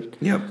practice to it.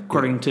 Yep.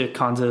 According to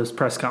Konzo's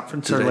press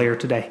conference earlier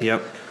today.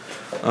 Yep.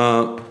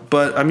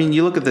 But, I mean,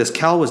 you look at this.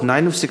 Cal was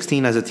 9 of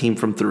 16 as a team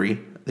from 3.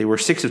 They were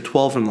 6 of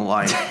 12 from the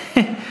line.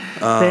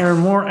 They are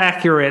more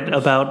accurate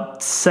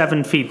about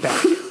 7 feet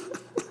back.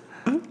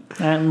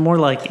 More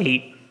like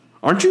 8.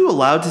 Aren't you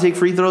allowed to take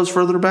free throws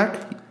further back?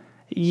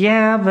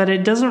 Yeah, but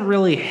it doesn't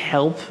really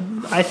help.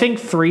 I think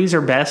threes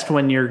are best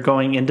when you're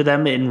going into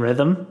them in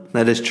rhythm.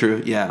 That is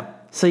true, yeah.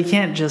 So you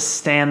can't just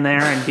stand there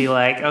and be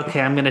like,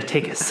 okay, I'm going to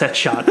take a set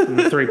shot from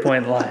the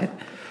 3-point line.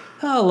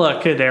 Oh,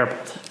 look, good air.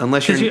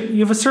 Unless you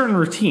have a certain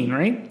routine,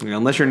 right? Yeah,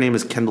 unless your name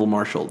is Kendall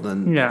Marshall,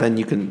 then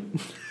you can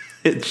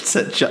hit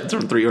set shots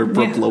from 3 or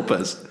Brooke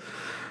Lopez.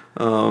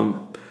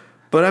 But,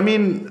 I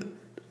mean...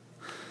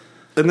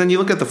 And then you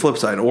look at the flip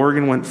side.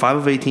 Oregon went 5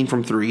 of 18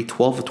 from 3,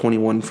 12 of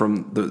 21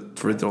 from the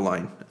free throw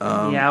line.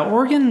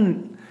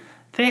 Oregon,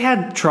 they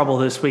had trouble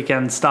this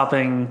weekend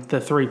stopping the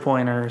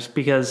 3-pointers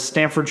because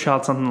Stanford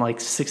shot something like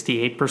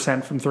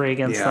 68% from 3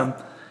 against them.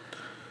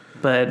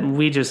 But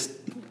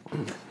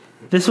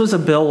this was a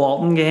Bill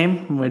Walton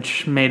game,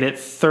 which made it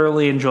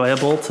thoroughly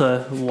enjoyable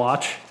to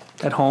watch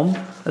at home,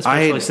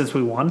 especially since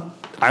we won.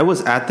 I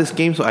was at this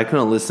game, so I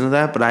couldn't listen to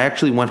that, but I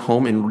actually went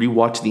home and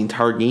rewatched the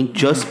entire game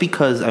just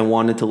because I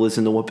wanted to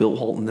listen to what Bill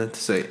Walton had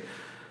to say.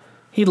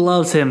 He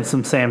loves him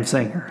some Sam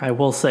Singer, I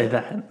will say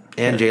that.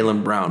 And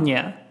Jaylen Brown.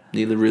 Yeah.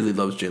 He really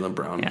loves Jaylen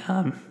Brown.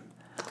 Yeah,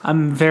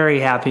 I'm very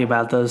happy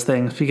about those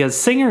things because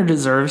Singer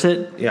deserves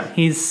it. Yeah.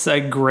 He's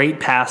a great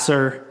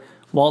passer.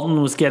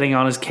 Walton was getting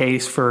on his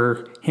case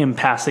for him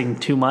passing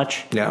too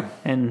much. Yeah.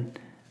 And,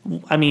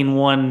 I mean,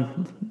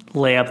 one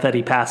layup that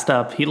he passed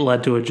up, he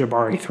led to a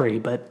Jabari 3,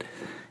 but...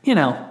 You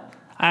know,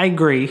 I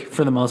agree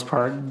for the most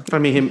part. I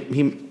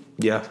mean,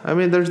 I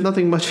mean, there's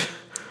nothing much.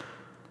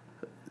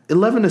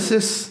 11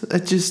 assists.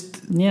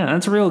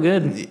 That's real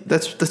good.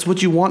 That's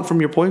what you want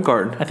from your point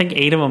guard. I think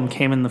 8 of them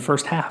came in the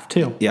first half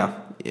too. Yeah,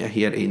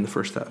 he had 8 in the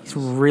first half. He's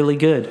really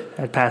good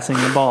at passing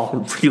the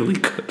ball. Really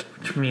good.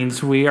 Which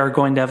means we are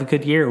going to have a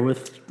good year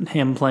with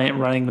him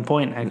running the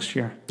point next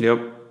year.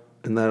 Yep,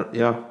 and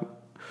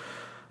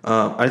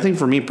I think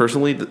for me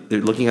personally,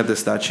 looking at this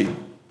stat sheet.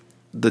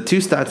 The 2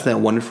 stats that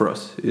won it for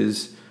us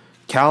is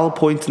Cal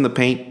points in the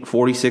paint,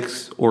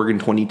 46, Oregon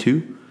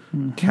 22.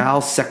 Mm-hmm.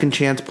 Cal second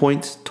chance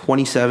points,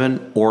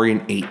 27,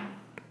 Oregon 8.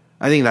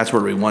 I think that's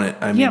where we won it.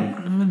 I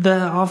mean,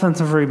 the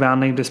offensive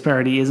rebounding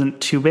disparity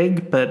isn't too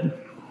big,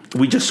 but...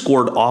 We just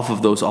scored off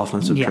of those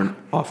offensive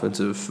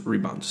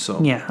rebounds.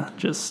 So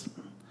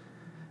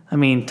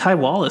Ty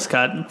Wallace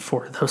got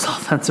 4 of those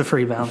offensive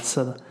rebounds,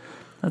 so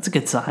that's a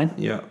good sign.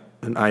 Yeah,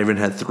 and Ivan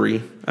had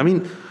 3. I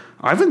mean...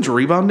 Ivan's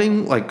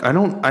rebounding,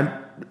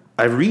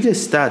 I read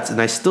his stats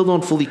and I still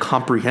don't fully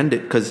comprehend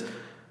it because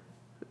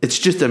it's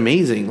just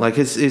amazing. Like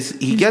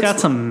he's got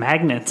some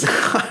magnets.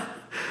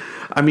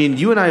 I mean,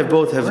 you and I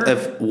both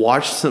have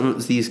watched some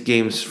of these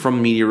games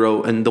from Media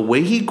Row, and the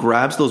way he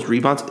grabs those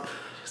rebounds,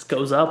 just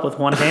goes up with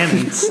one hand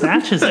and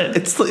snatches it.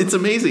 It's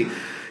amazing.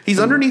 He's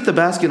underneath the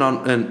basket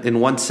in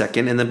 1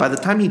 second, and then by the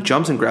time he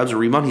jumps and grabs a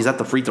rebound, he's at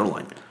the free throw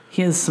line.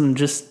 He has some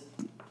just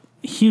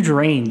huge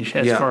range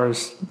as far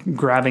as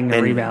grabbing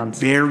the rebounds.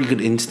 Very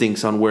good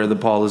instincts on where the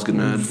ball is going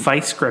to...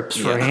 Vice grips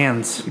for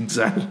hands.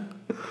 Exactly.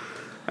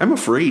 I'm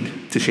afraid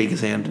to shake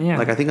his hand. Yeah.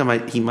 Like, I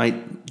think he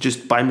might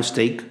just by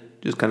mistake,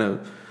 just kind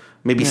of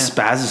maybe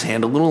spaz his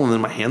hand a little and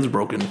then my hand's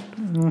broken.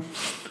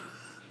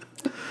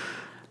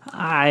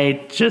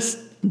 I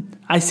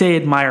say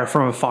admire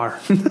from afar.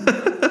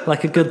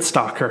 Like a good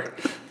stalker.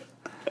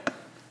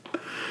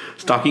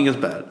 Stalking is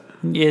bad.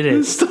 It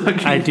is.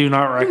 I do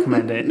not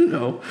recommend it.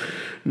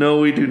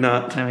 No, we do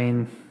not. I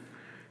mean,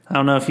 I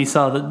don't know if you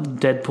saw the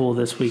Deadpool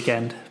this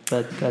weekend,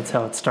 but that's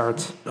how it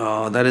starts.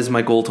 Oh, that is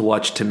my goal to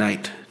watch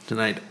tonight.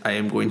 Tonight, I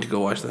am going to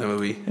go watch that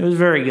movie. It was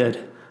very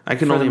good. I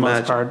can only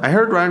imagine. I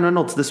heard Ryan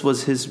Reynolds. This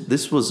was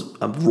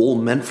a role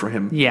meant for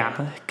him.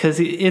 Yeah, because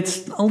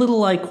it's a little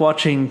like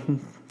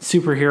watching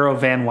superhero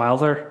Van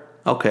Wilder.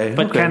 Okay,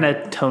 but kind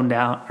of toned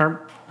down,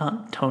 or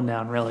not toned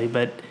down really,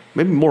 but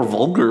maybe more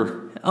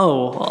vulgar.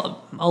 Oh,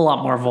 a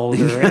lot more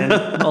vulgar and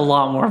a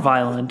lot more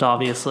violent,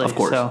 obviously. Of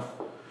course. So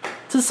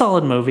it's a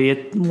solid movie.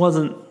 It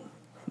wasn't.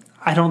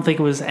 I don't think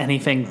it was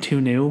anything too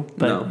new,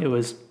 but It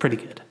was pretty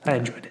good. I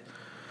enjoyed it.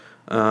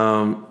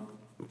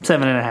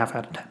 7.5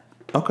 out of 10.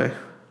 Okay.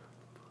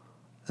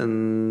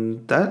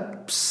 And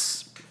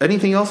that's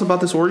anything else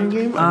about this Oregon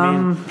game? I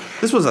mean,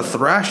 this was a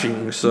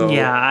thrashing. So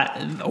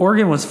yeah,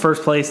 Oregon was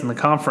first place in the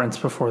conference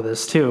before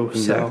this too.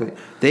 Exactly. So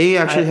they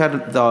actually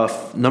had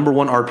the number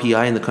 1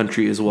 RPI in the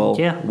country as well.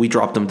 Yeah, we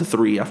dropped them to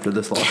 3 after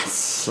this loss. Yes.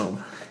 So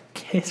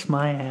kiss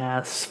my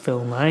ass,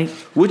 Phil Knight.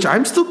 Which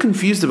I'm still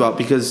confused about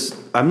because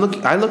I looked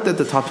at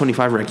the top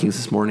 25 rankings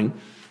this morning.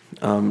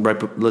 They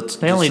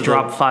only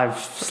dropped 5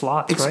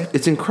 slots, right?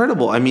 It's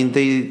incredible. I mean,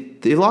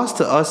 they lost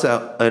to us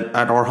at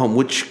our home,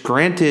 which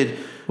granted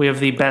we have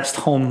the best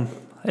home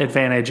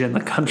advantage in the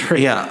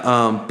country.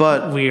 Yeah,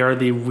 but we are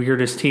the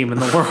weirdest team in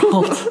the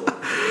world.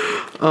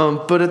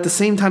 But at the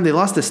same time, they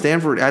lost to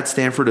Stanford at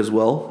Stanford as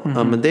well,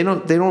 and they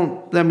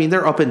don't. I mean,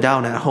 they're up and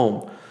down at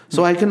home,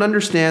 so I can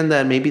understand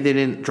that maybe they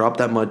didn't drop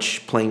that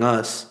much playing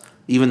us,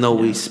 even though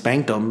we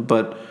spanked them,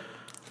 but.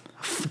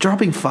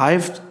 Dropping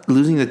 5,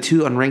 losing the 2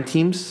 unranked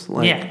teams,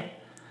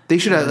 they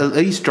should have at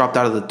least dropped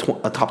out of the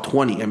top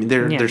 20. I mean,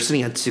 they're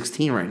sitting at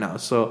 16 right now,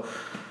 so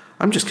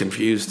I'm just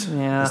confused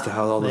as to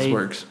how all this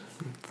works.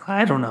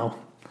 I don't know.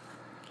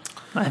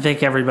 I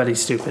think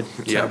everybody's stupid.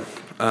 So. Yeah,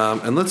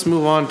 and let's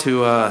move on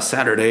to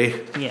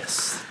Saturday.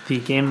 Yes, the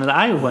game that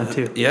I went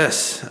to.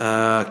 Yes,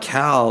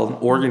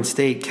 Oregon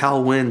State.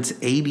 Cal wins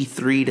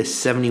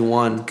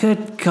 83-71.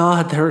 Good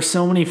God, there were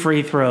so many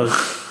free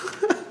throws.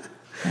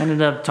 I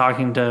ended up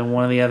talking to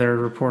one of the other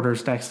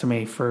reporters next to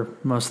me for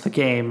most of the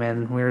game,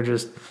 and we were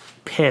just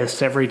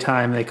pissed every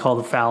time they called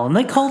a foul. And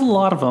they called a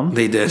lot of them.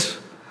 They did.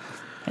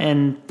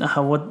 And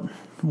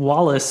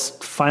Wallace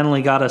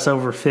finally got us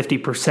over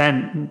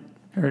 50%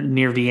 or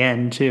near the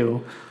end,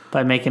 too,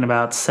 by making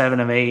about 7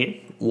 of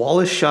 8.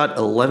 Wallace shot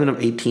 11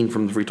 of 18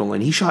 from the free throw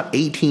line. He shot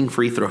 18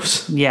 free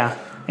throws. Yeah,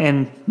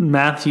 and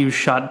Matthews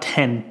shot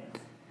 10.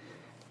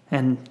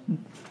 And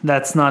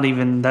that's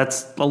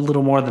a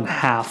little more than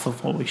half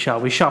of what we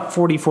shot. We shot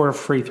 44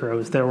 free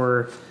throws. There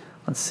were,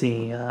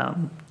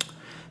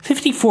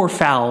 54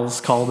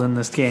 fouls called in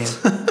this game.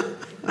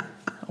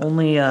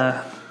 Only,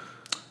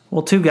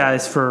 2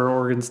 guys for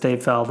Oregon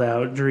State fouled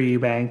out, Drew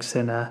Eubanks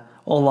and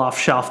Olaf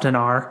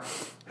Schaftenar,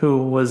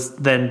 who was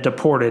then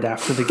deported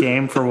after the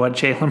game for what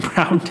Jaylen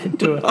Brown did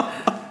to him.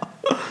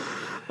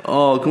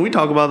 Oh, can we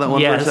talk about that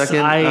one for a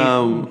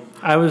second?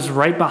 I was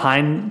right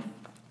behind...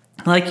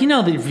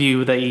 the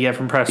view that you get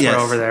from press row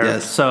over there.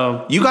 Yes.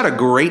 So you got a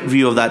great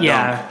view of that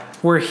dunk.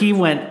 Where he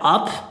went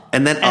up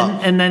and then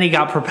up. And then he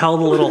got propelled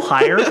a little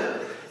higher.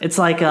 It's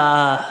like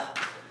I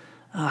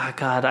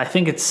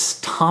think it's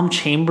Tom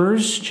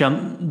Chambers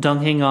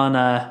dunking on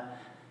I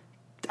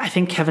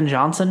think Kevin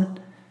Johnson,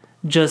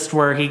 just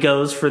where he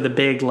goes for the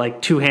big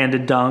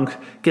 2-handed dunk,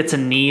 gets a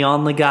knee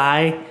on the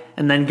guy,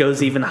 and then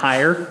goes even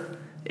higher.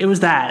 It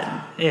was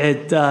that.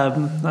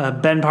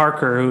 Ben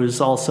Parker,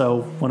 who's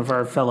also one of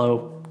our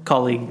fellow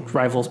colleague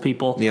rivals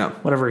people,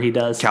 whatever he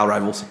does, Cal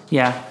Rivals,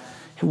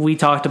 we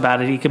talked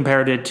about it. He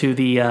compared it to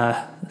the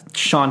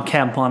Sean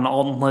Kemp on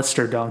Alton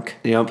Lister dunk,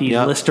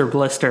 Lister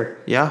Blister.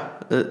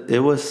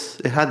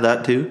 It had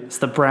that too. It's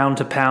the Brown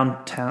to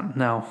Pound town.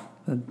 No,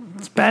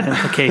 it's bad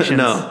implications.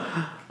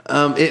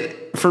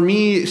 For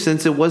me,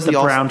 since it was the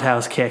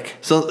Roundhouse kick,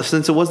 so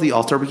since it was the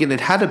All-Star weekend, it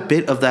had a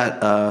bit of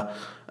that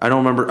I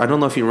don't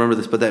know if you remember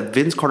this, but that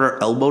Vince Carter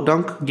elbow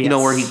dunk,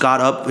 where he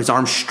got up, his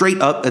arm straight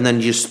up, and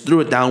then just threw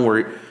it down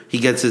where he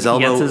gets his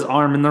elbow. He gets his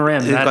arm in the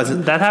rim.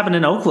 That happened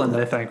in Oakland,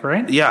 I think,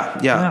 right?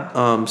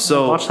 Yeah.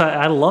 So I watched that.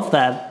 I love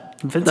that.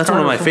 That's one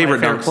of my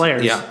favorite dunks.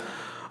 Players. Yeah.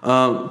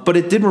 But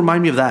it did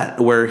remind me of that,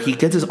 where he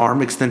gets his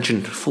arm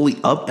extension fully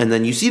up, and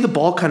then you see the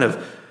ball kind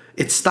of,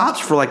 it stops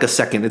for like a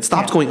second. It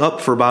stops going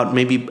up for about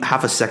maybe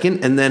half a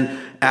second, and then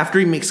after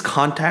he makes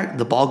contact,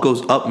 the ball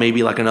goes up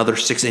maybe like another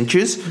 6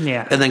 inches,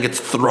 and then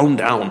gets thrown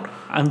down.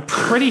 I'm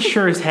pretty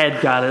sure his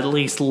head got at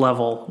least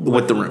level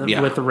with the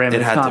rim. With the rim,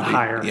 if not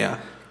higher. Yeah,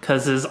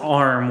 because his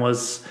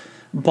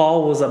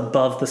ball was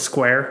above the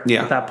square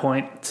at that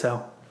point,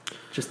 so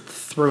just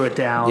threw it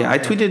down. Yeah, I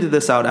tweeted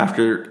this out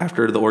after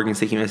the Oregon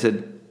State game. I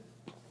said,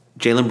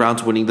 Jaylen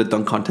Brown's winning the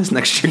dunk contest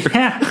next year.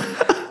 Yeah.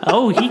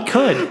 Oh, he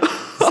could.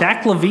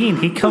 Zach LaVine,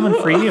 he coming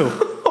for you.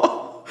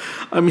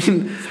 I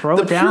mean, throw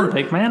it down,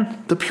 big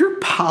man. The pure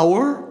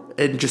power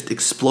and just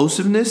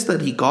explosiveness that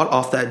he got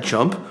off that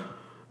jump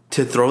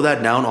to throw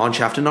that down on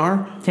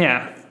Schaftenar.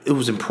 Yeah. It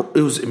was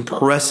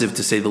impressive,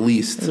 to say the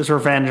least. It was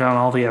revenge on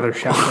all the other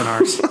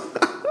Schaftenars.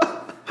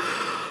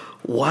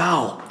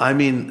 Wow. I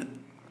mean,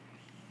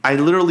 I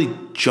literally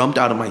jumped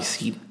out of my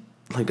seat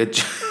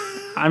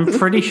I'm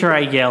pretty sure I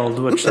yelled,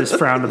 which is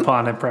frowned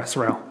upon in press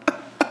row.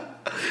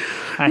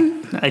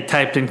 I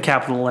typed in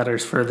capital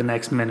letters for the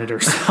next minute or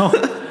so.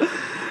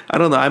 I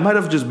don't know. I might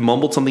have just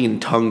mumbled something in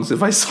tongues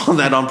if I saw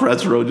that on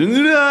press row.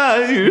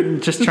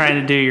 Just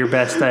trying to do your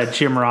best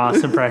Jim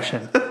Ross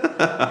impression.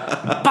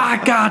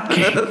 By God,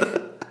 King.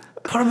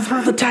 Put him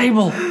through the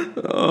table.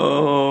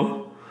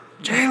 Oh.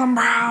 Jaylen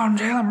Brown.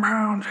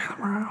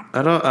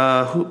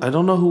 I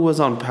don't know who was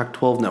on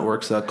Pac-12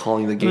 networks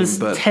calling the game, It was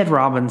but Ted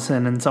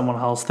Robinson and someone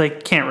else. They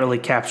can't really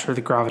capture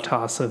the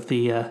gravitas of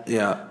the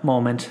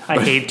moment.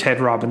 I hate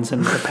Ted Robinson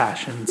with a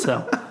passion.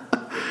 So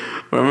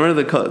I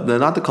remember the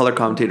not the color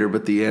commentator,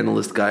 but the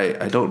analyst guy.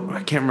 I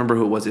can't remember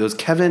who it was. It was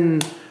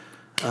Kevin.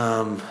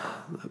 I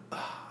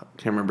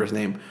can't remember his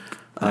name.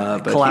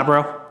 But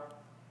Calabro.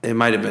 It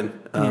might have been,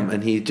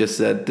 and he just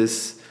said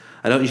this.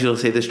 I don't usually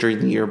say this during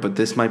the year, but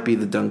this might be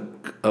the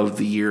dunk of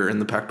the year in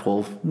the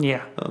Pac-12.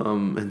 Yeah.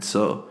 And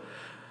so,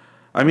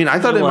 I mean, I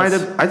thought it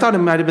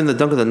might have been the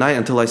dunk of the night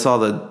until I saw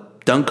the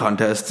dunk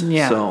contest.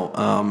 Yeah.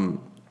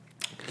 So,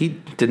 he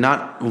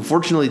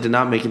unfortunately did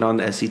not make it on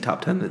the SC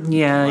top 10.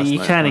 Yeah, you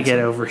kind of get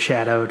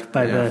overshadowed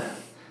by the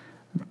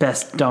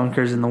best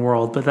dunkers in the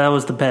world, but that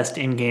was the best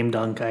in-game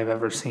dunk I've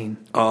ever seen.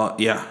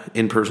 Yeah,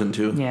 in person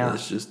too. Yeah.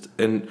 It's just,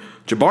 and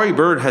Jabari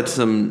Bird had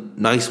some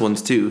nice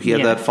ones too. He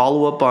had that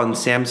follow-up on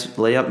Sam's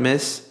layup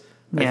miss,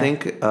 I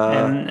think.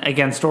 And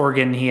against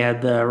Oregon, he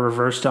had the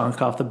reverse dunk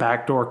off the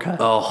backdoor cut,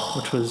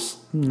 which was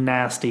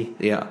nasty.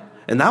 Yeah.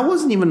 And that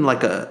wasn't even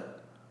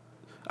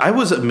I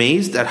was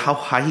amazed at how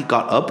high he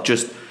got up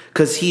just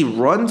because he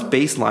runs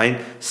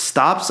baseline,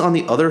 stops on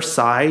the other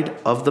side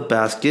of the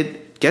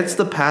basket, gets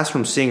the pass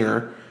from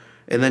Singer,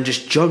 and then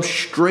just jumps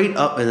straight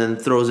up and then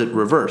throws it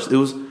reverse.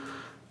 The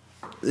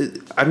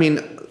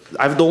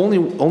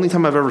only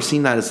time I've ever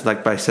seen that is by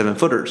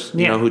 7-footers,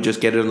 who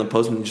just get it in the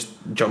post and just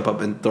jump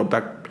up and throw it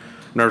back.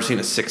 I've never seen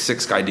a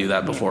 6'6" guy do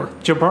that before.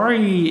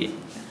 Jabari,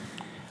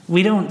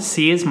 we don't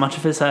see as much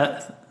of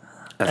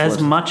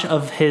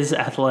his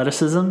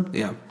athleticism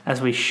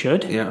as we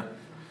should. Yeah.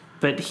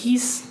 But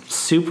he's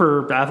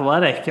super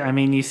athletic. I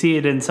mean, you see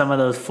it in some of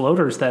those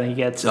floaters that he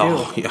gets too.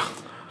 Oh, yeah.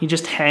 He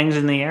just hangs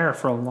in the air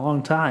for a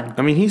long time.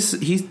 I mean,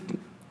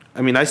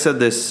 I said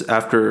this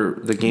after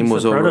the game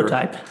was over.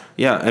 Prototype.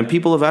 Yeah, and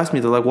people have asked me,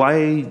 they're like,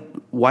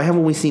 why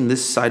haven't we seen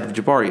this side of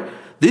Jabari?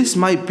 This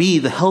might be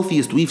the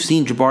healthiest we've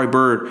seen Jabari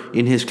Bird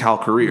in his Cal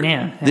career.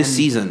 Yeah, this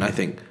season, I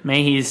think.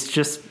 Man,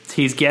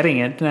 he's getting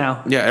it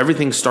now. Yeah,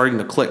 everything's starting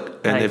to click.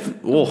 And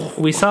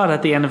we saw it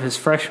at the end of his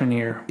freshman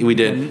year. We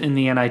did in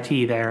the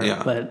NIT there.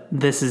 Yeah. But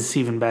this is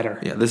even better.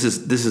 Yeah, this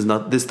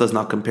does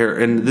not compare.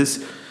 And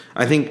this,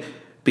 I think,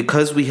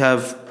 because we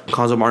have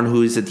Cuonzo Martin,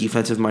 who is a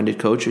defensive-minded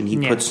coach, and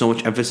he puts so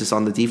much emphasis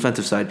on the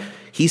defensive side,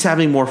 he's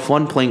having more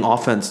fun playing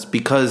offense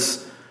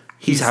because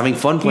he's having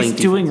fun playing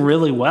defense. He's doing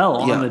really well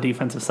on the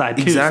defensive side,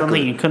 too. Exactly.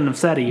 Something you couldn't have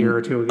said a year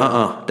or two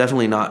ago.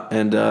 Definitely not.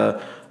 And,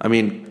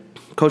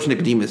 Coach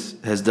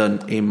Nicodemus has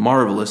done a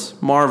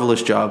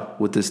marvelous job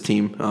with this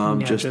team.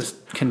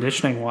 Just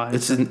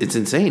conditioning-wise. It's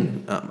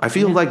insane. I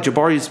feel like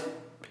Jabari's...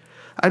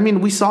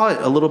 we saw it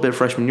a little bit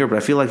freshman year, but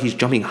I feel like he's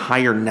jumping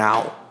higher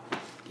now.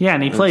 Yeah,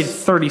 and he played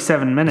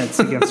 37 minutes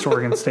against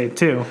Oregon State,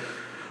 too.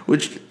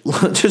 Which,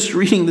 just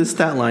reading this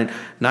stat line,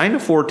 9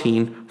 of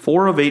 14,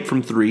 4 of 8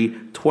 from 3,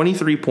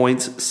 23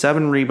 points,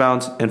 7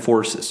 rebounds, and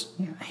 4 assists.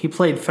 Yeah, he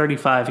played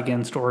 35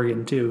 against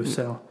Oregon, too,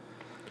 so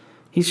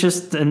he's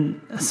just a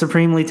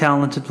supremely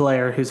talented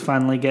player who's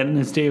finally getting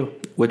his due.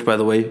 Which, by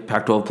the way,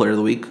 Pac-12 Player of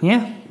the Week.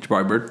 Yeah.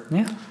 Jabari Bird.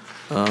 Yeah.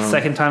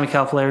 Second time a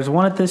Cal Players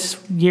won it this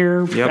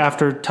year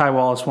after Ty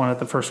Wallace won it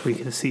the first week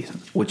of the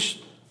season.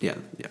 Which, yeah.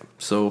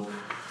 So,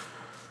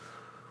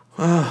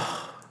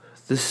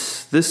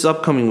 this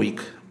upcoming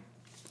week...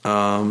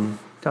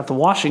 got the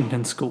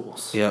Washington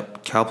schools.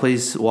 Yep. Cal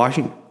plays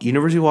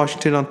University of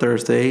Washington on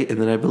Thursday, and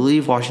then I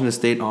believe Washington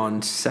State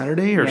on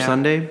Saturday or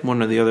Sunday,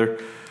 one or the other.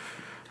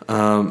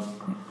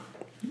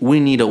 We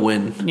need a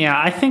win.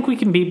 Yeah, I think we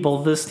can beat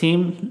both these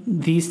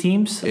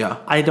teams. Yeah.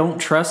 I don't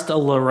trust a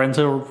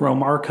Lorenzo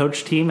Romar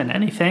coach team in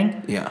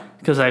anything. Yeah.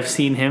 Because I've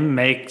seen him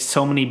make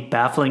so many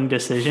baffling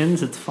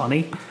decisions. It's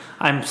funny.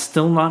 I'm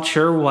still not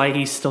sure why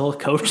he's still a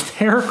coach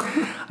there.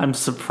 I'm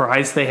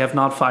surprised they have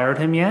not fired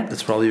him yet.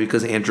 It's probably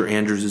because Andrew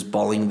Andrews is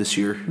balling this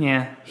year.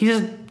 Yeah.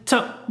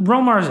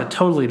 Romar's a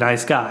totally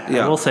nice guy.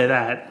 Yeah. I will say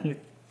that.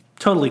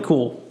 Totally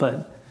cool,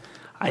 but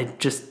I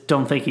just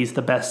don't think he's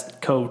the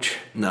best coach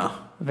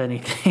of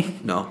anything.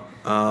 No.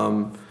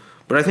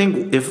 But I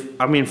think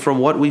from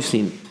what we've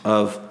seen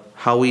of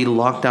how we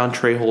locked down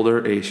Trey Holder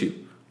at ASU,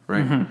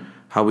 right? Mm-hmm.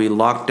 How we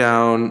locked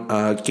down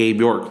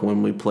Gabe York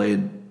when we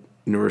played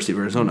University of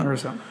Arizona.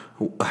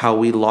 How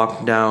we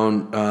locked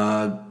down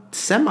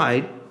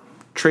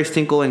Trey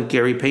Stinkle and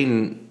Gary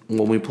Payton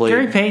when we played.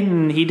 Gary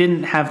Payton, he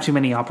didn't have too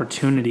many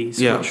opportunities,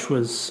 which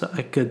was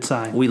a good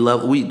sign. We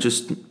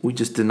just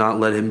did not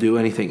let him do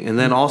anything. And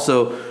then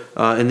also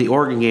in the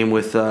Oregon game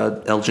with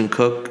Elgin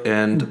Cook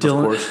and Dylan,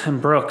 of course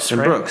and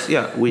Brooks,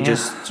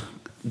 just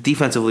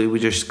defensively we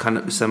just kind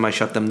of semi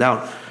shut them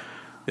down.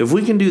 If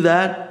we can do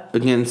that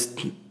against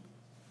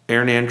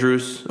Aaron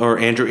Andrews or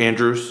Andrew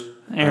Andrews.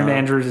 Aaron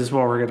Andrews is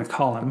what we're going to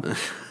call him.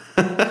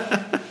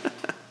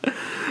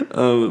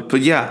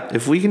 But yeah,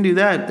 if we can do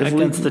that,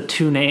 against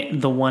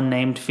the one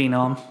named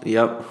phenom.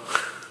 Yep.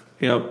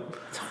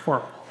 It's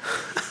horrible.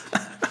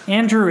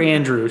 Andrew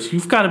Andrews,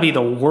 you've got to be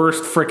the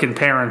worst freaking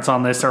parents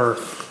on this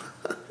earth.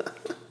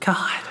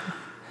 God.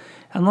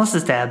 Unless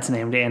his dad's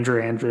named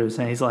Andrew Andrews,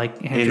 and he's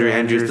like Andrew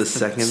Andrews the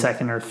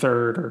second or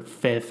third or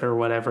fifth or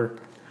whatever.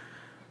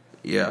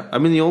 Yeah, I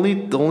mean the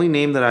only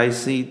name that I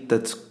see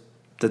that's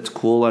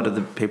cool out of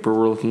the paper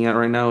we're looking at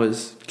right now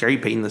is Gary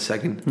Payton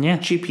II. Yeah,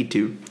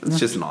 GP2. It's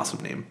just an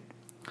awesome name.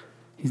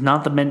 He's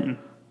not the Minton.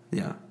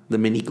 Yeah, the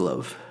mini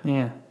glove.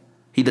 Yeah,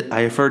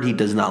 I have heard he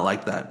does not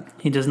like that.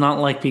 He does not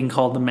like being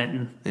called the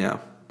Minton. Yeah,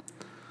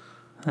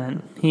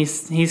 and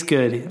he's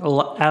good,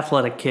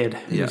 athletic kid.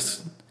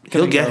 Yes,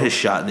 he'll get his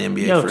shot in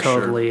the NBA for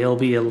totally. sure. He'll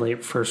be a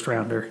late first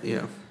rounder.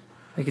 Yeah,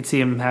 I could see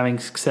him having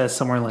success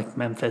somewhere like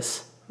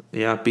Memphis.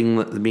 Yeah,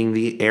 being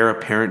the heir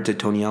apparent to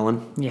Tony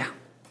Allen. Yeah.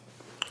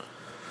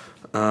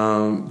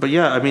 But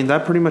yeah, I mean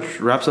that pretty much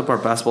wraps up our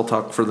basketball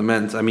talk for the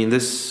men's. I mean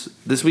this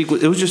week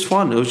it was just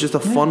fun. It was just a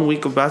fun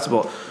week of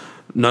basketball.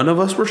 None of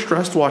us were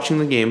stressed watching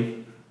the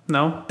game.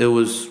 No, it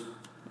was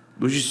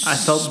just. I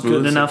felt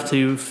good enough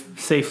to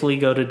safely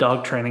go to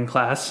dog training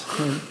class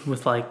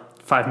with like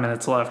 5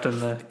 minutes left in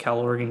the Cal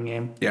Oregon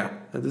game. Yeah,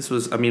 this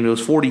was. I mean, it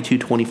was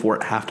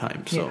 42-24 at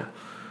halftime. So, yeah.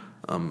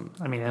 I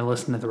mean, I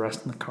listened to the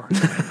rest in the car.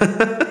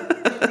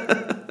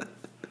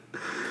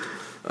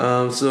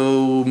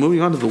 So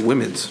moving on to the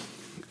women's.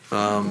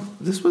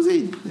 This was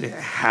a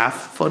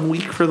half fun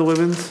week for the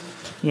women's.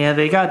 Yeah,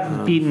 they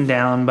got beaten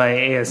down by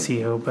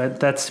ASU, but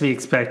that's to be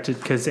expected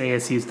because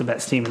ASU is the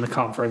best team in the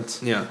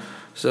conference. Yeah.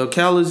 So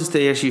Cal loses to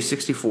ASU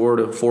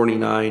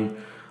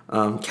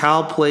 64-49.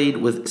 Cal played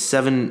with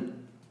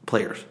 7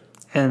 players.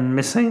 And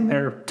missing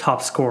their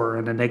top scorer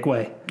in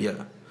Enigwe.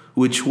 Yeah.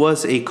 Which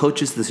was a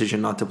coach's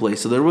decision not to play.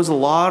 So there was a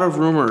lot of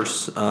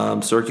rumors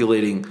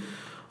circulating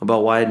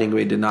about why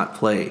Enigwe did not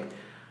play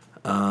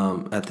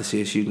at the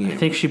CSU game. I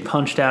think she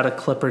punched out a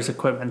Clippers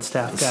equipment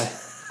staff guy.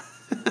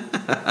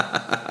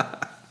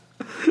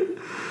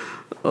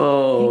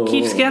 Oh,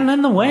 he keeps getting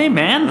in the way,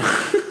 man.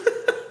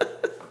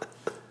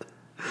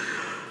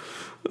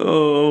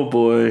 Oh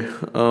boy.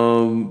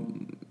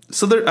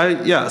 So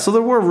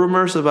there were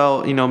rumors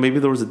about, maybe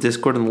there was a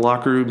discord in the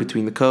locker room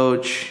between the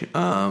coach,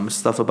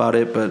 stuff about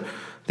it, but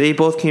they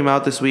both came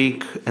out this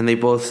week and they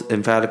both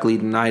emphatically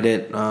denied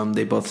it.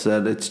 They both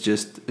said it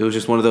was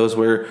just one of those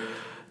where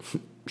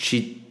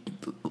I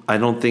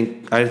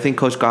think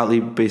Coach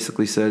Gottlieb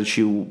basically said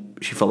she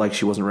felt like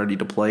she wasn't ready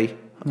to play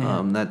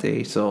that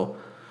day. So,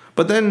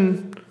 but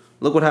then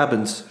look what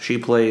happens. She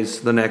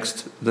plays the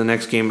next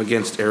game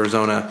against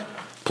Arizona,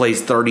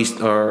 plays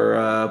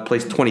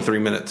 23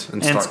 minutes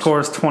and starts.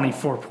 Scores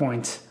 24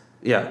 points.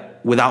 Yeah,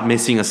 without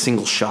missing a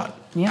single shot.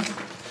 Yeah.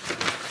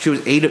 She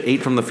was 8 of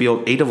 8 from the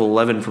field, 8 of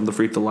 11 from the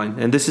free throw line,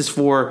 and this is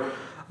for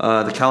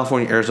the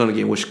California-Arizona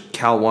game, which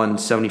Cal won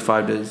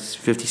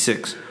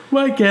 75-56.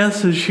 My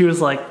guess is she was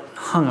like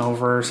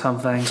hungover or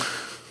something.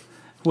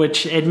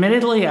 Which,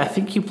 admittedly, I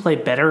think you play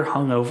better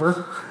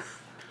hungover.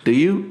 Do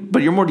you?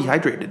 But you're more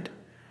dehydrated.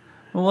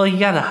 Well, you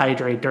got to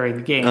hydrate during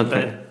the game.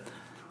 Okay.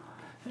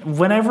 But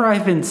whenever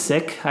I've been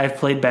sick, I've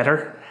played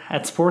better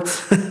at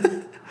sports.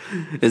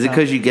 Is it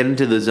because you get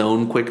into the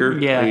zone quicker?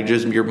 Yeah.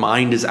 Your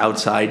mind is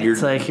outside your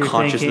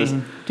consciousness.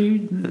 Thinking,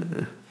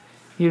 dude,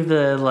 you have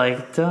the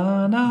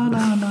da na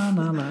na na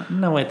na na.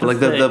 No wait, like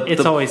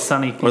it's always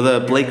sunny. Or the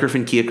Blake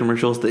Griffin Kia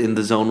commercials, the in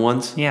the zone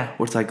ones. Yeah.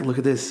 Where it's like, look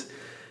at this.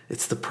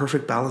 It's the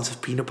perfect balance of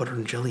peanut butter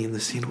and jelly in the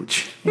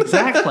sandwich.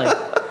 Exactly.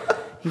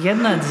 You get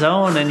in that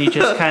zone and you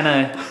just kind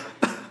of,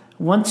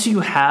 once you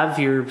have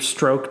your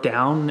stroke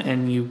down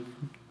and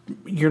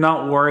you're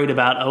not worried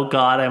about, oh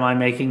God, am I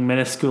making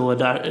minuscule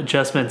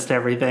adjustments to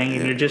everything?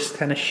 And you're just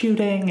kind of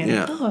shooting and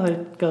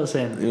it goes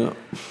in. Yeah.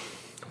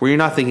 Where you're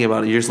not thinking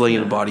about it, you're just letting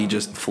your body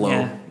just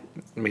flow,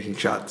 making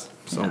shots.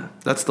 So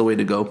that's the way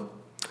to go.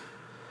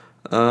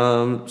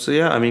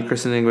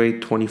 Kristen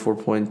Enigwe, 24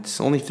 points,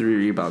 only 3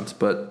 rebounds,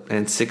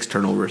 and 6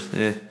 turnovers.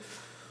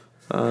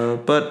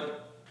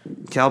 But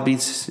Cal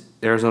beats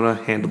Arizona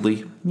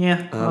handedly.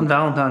 Yeah, on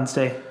Valentine's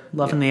Day.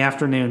 Love in the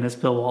afternoon, as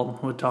Bill Walton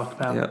would talk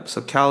about. Yeah,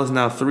 so Cal is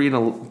now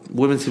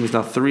women's team is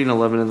now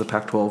 3-11 in the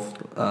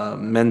Pac-12.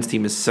 Men's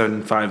team is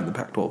 7-5 in the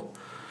Pac-12.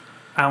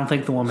 I don't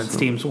think the women's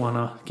teams won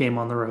a game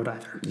on the road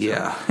either.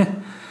 Yeah.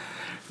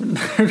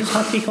 They're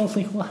not the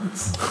only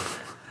ones.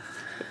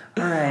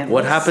 All right.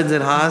 What happens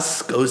in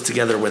Haas goes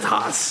together with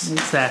Haas.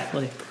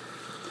 Exactly.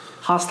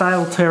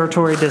 Hostile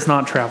territory does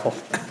not travel.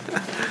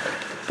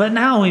 But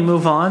now we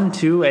move on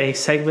to a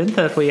segment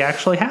that we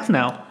actually have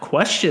now.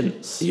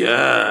 Questions.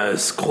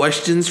 Yes.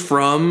 Questions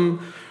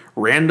from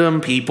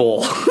random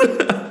people.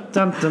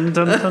 Dun, dun, dun,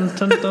 dun,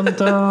 dun, dun,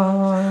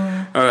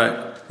 dun. All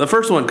right. The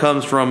first one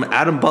comes from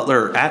Adam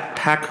Butler at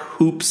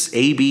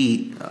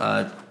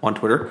TackHoopsAB on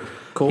Twitter.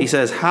 Cool. He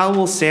says, how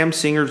will Sam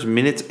Singer's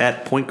minutes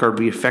at point guard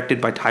be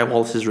affected by Ty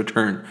Wallace's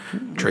return?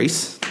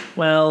 Trace?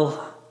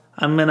 Well,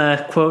 I'm going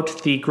to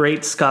quote the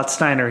great Scott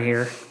Steiner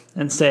here.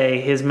 and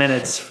say his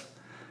minutes,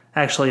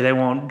 actually, they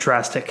won't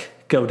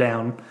go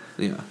down.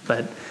 Yeah.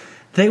 But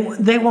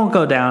they won't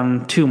go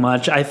down too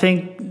much. I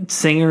think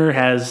Singer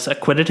has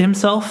acquitted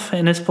himself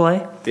in his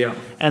play. Yeah.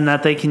 And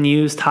that they can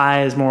use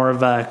Ty as more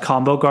of a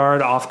combo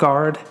guard, off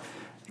guard,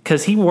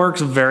 because he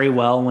works very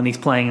well when he's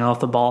playing off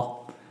the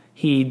ball.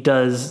 He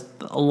does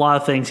a lot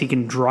of things. He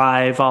can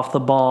drive off the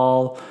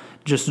ball,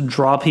 just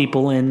draw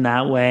people in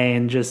that way,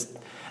 and just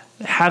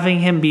having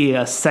him be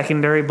a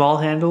secondary ball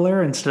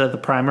handler instead of the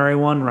primary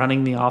one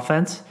running the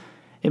offense,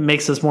 it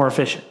makes us more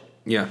efficient.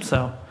 Yeah.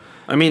 So,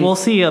 I mean, we'll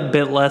see a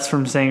bit less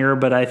from Singer,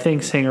 but I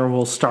think Singer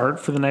will start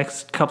for the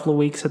next couple of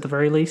weeks at the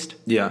very least.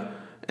 Yeah.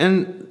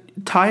 And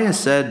Ty has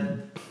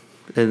said,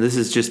 and this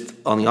is just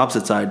on the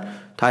opposite side,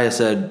 Ty has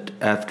said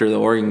after the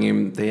Oregon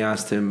game, they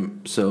asked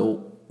him,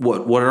 so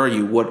what are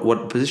you?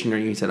 What position are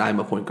you? He said, I'm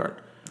a point guard.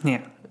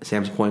 Yeah.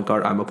 Sam's a point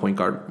guard, I'm a point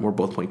guard. We're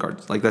both point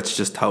guards. Like, that's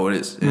just how it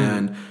is.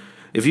 And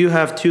if you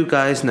have two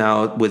guys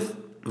now with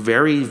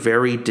very,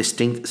 very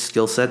distinct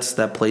skill sets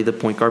that play the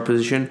point guard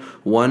position,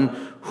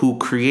 one who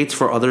creates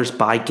for others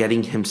by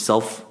getting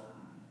himself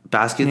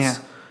baskets,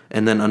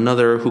 and then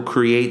another who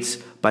creates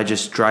by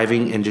just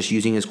driving and just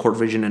using his court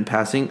vision and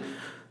passing,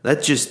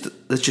 that's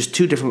just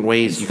two different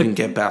ways you can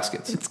get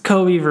baskets. It's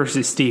Kobe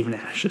versus Steve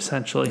Nash,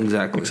 essentially.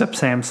 Exactly. Except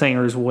Sam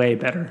Singer is way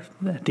better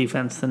at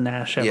defense than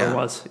Nash ever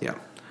was. Yeah.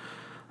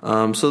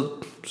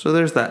 So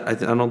there's that. I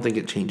don't think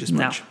it changes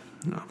much.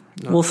 No.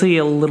 We'll see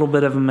a little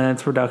bit of a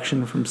minutes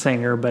reduction from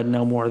Singer, but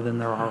no more than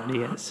there already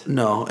is.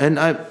 No,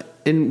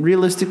 and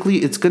realistically,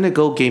 it's going to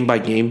go game by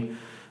game.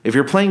 If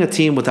you're playing a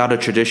team without a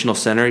traditional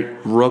center,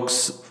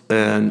 Rooks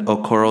and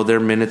Okoro, their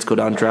minutes go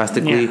down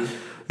drastically,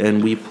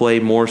 and we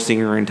play more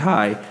Singer and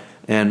Ty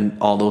and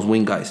all those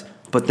wing guys.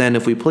 But then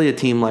if we play a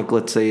team like,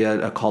 let's say,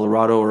 a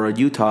Colorado or a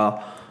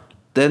Utah,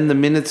 then the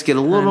minutes get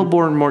a little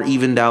more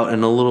evened out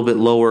and a little bit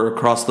lower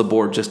across the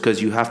board just because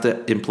you have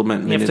to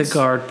implement minutes. You have to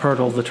guard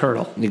Pirtle the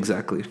Turtle.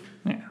 Exactly.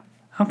 Yeah.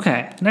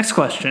 Okay, next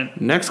question.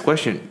 Next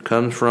question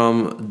comes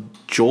from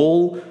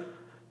Joel.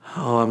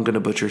 Oh, I'm going to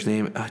butcher his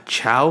name.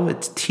 Chow.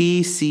 It's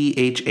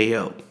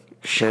Tchao. Okay.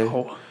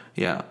 Chow.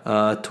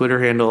 Yeah. Twitter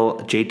handle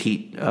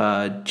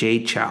JT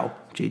J Chow.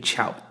 J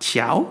Chow.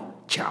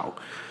 Chow.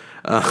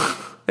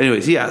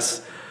 Anyways,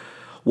 yes.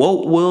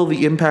 What will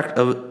the impact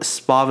of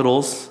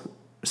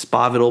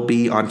Spavital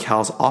be on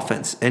Cal's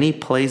offense? Any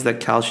plays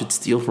that Cal should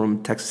steal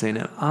from Texas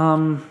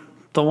A&M?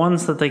 The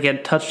ones that they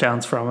get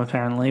touchdowns from,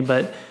 apparently.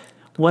 But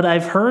what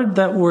I've heard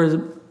that was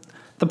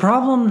the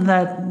problem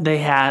that they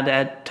had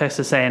at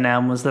Texas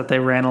A&M was that they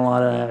ran a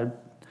lot of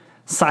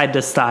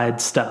side-to-side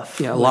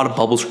stuff. Yeah, a lot of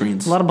bubble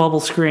screens.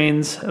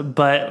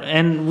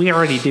 And we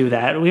already do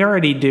that. We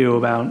already do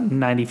about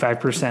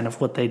 95%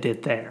 of what they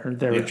did there.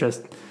 There were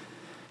just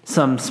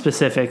some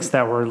specifics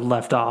that were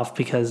left off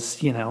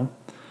because,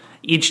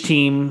 each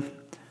team,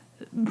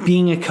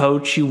 being a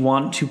coach, you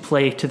want to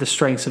play to the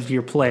strengths of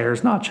your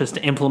players, not just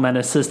to implement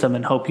a system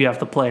and hope you have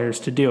the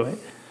players to do it.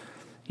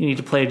 You need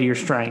to play to your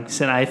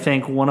strengths. And I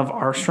think one of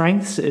our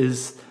strengths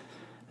is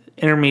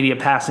intermediate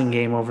passing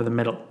game over the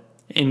middle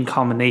in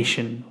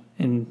combination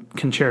in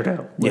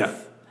concerto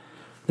with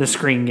the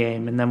screen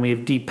game. And then we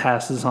have deep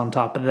passes on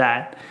top of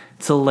that.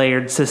 It's a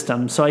layered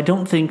system. So I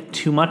don't think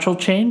too much will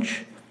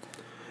change.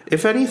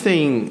 If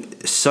anything,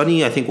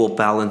 Sonny, I think, will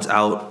balance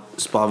out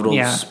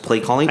Spavital's play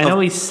calling. I know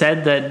he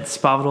said that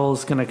Spavital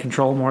is going to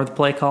control more of the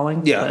play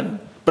calling. Yeah.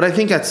 But I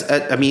think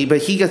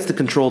but he gets to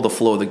control the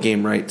flow of the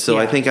game, right? So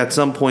I think at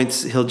some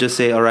points he'll just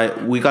say, all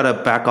right, we got to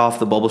back off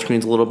the bubble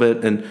screens a little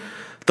bit. And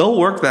they'll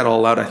work that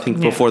all out, I think,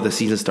 before the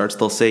season starts.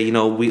 They'll say,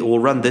 we'll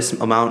run this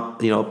amount,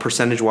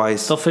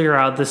 percentage-wise. They'll figure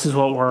out this is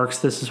what works,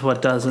 this is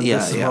what doesn't,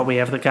 this is what we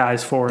have the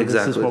guys for,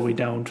 this is what we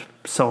don't,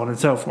 so on and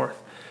so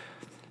forth.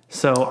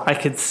 So I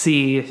could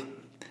see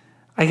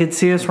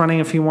us running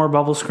a few more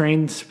bubble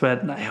screens,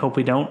 but I hope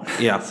we don't.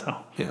 Yeah.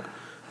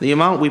 The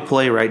amount we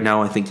play right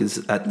now, I think,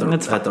 is at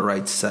the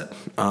right set.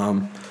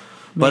 But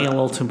a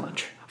little too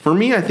much. For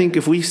me, I think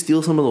if we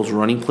steal some of those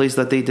running plays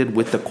that they did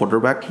with the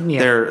quarterback,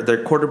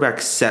 their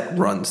quarterback set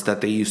runs that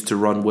they used to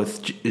run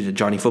with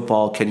Johnny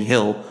Football, Kenny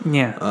Hill,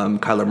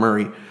 Kyler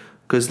Murray,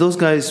 because those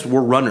guys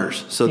were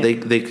runners, so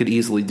they could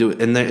easily do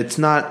it. And it's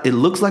not. It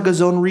looks like a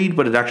zone read,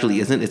 but it actually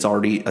isn't. It's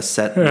already a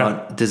set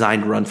run,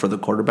 designed run for the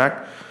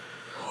quarterback.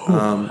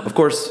 Of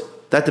course,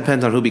 that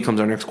depends on who becomes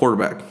our next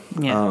quarterback.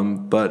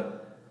 But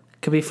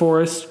could be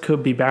Forrest,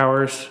 could be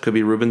Bowers, could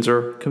be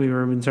Rubenser, could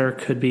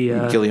be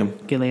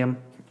Gilliam.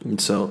 And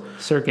so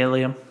Sir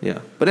Gilliam. Yeah.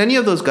 But any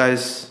of those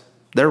guys,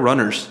 they're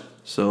runners.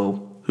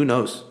 So who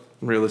knows,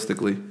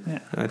 realistically. Yeah.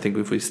 I think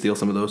if we steal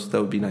some of those,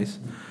 that would be nice.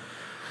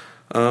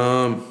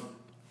 And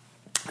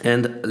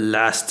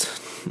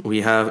last,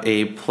 we have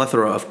a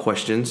plethora of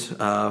questions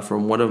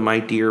from one of my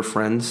dear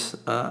friends,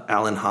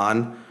 Alan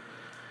Hahn.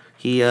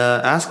 He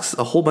asks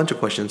a whole bunch of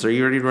questions. Are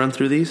you ready to run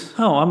through these?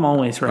 Oh, I'm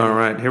always ready. All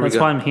right, here we go. That's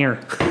why I'm here.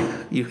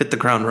 You hit the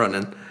ground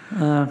running.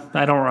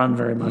 I don't run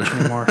very much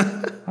anymore.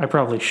 I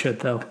probably should,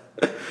 though.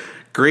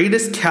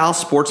 Greatest Cal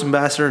sports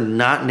ambassador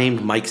not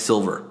named Mike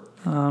Silver.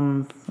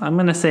 I'm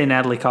going to say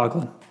Natalie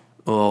Coughlin.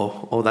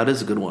 Oh, that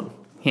is a good one.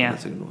 Yeah.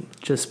 That's a good one.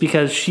 Just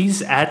because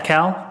she's at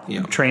Cal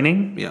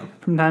training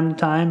from time to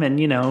time, and,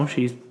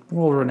 she's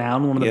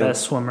world-renowned, one of the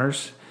best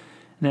swimmers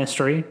in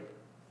history.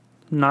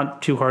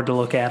 Not too hard to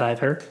look at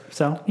either.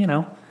 So,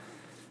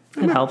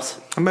 it helps.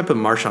 I might put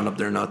Marshawn up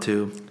there now,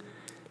 too.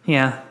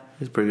 Yeah.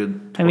 He's pretty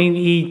good. I mean,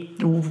 he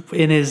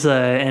in his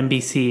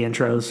NBC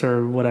intros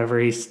or whatever,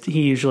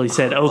 he usually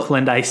said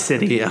Oakland Ice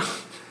City. Yeah.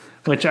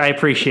 Which I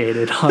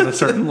appreciated on a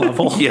certain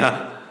level.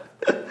 Yeah.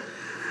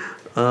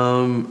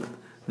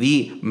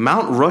 The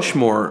Mount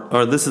Rushmore,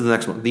 or this is the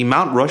next one. The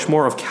Mount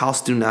Rushmore of Cal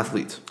student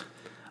athletes.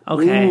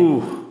 Okay.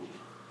 Ooh.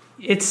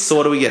 So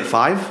what do we get?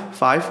 5?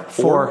 5?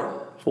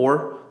 4?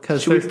 4?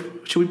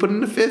 Should we put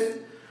in a 5th?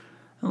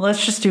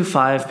 Let's just do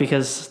 5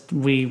 because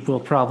we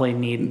will probably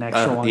need an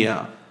extra one.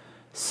 Yeah.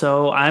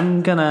 So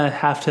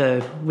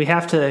we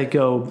have to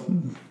go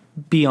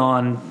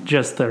beyond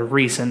just the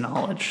recent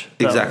knowledge.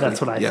 Exactly. That's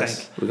what I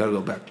think. We got to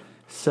go back.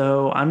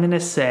 So I'm going to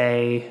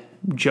say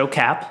Joe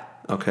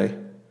Cap. Okay.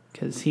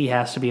 Because he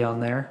has to be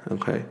on there.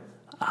 Okay.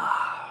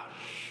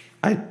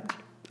 I'm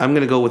going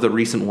to go with a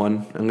recent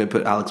one. I'm going to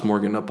put Alex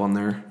Morgan up on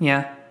there.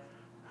 Yeah.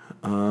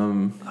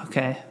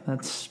 Okay,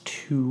 that's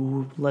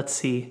 2. Let's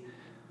see.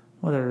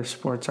 What other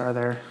sports are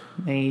there?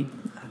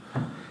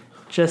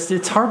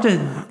 It's hard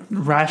to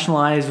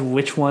rationalize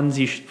which ones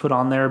you should put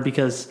on there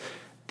because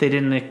they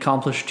didn't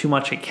accomplish too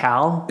much at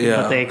Cal,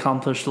 but they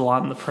accomplished a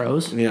lot in the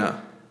pros. Yeah.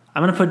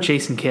 I'm going to put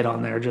Jason Kidd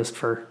on there just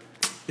for...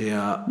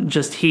 Yeah.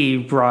 Just he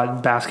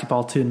brought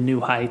basketball to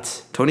new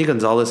heights. Tony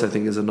Gonzalez, I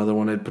think, is another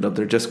one I'd put up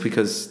there just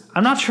because...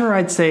 I'm not sure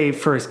I'd say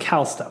for his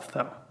Cal stuff,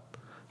 though.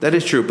 That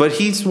is true, but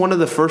he's one of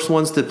the first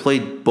ones to play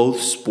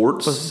both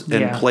sports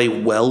and play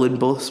well in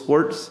both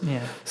sports.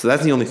 Yeah. So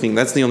that's the only thing.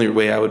 That's the only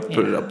way I would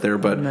put it up there.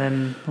 But and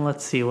then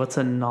let's see, what's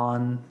a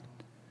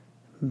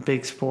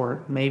non-big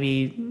sport?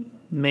 Maybe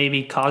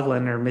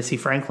Coughlin or Missy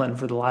Franklin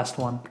for the last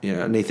one.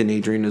 Yeah, Nathan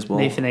Adrian as well.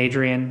 Nathan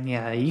Adrian,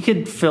 yeah, you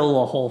could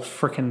fill a whole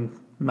freaking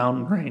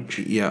mountain range.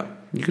 Yeah,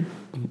 you could.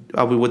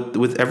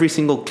 With every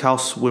single Cal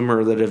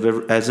swimmer that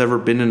has ever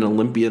been an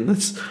Olympian,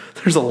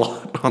 there's a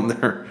lot on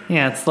there.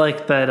 Yeah, it's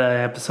like that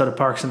episode of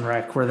Parks and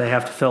Rec where they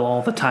have to fill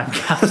all the time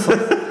capsules.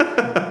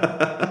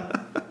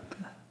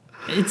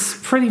 It's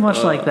pretty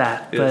much like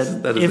that. Yes,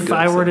 but if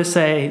I were to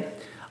say,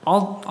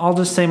 I'll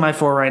just say my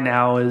 4 right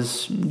now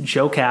is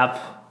Joe Cap,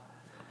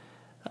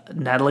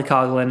 Natalie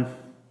Coughlin.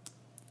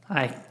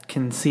 I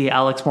can see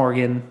Alex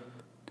Morgan,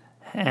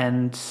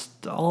 and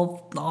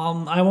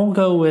I won't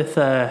go with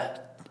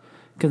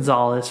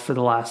Gonzalez for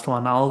the last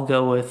one. I'll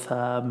go with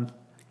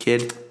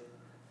Kidd.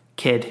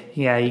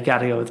 Yeah, you got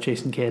to go with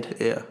Jason Kidd.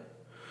 Yeah.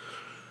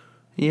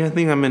 Yeah, I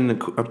think I'm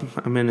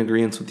in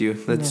agreement with you.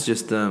 That's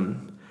just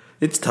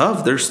it's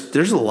tough.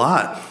 There's a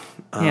lot.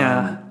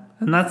 Yeah,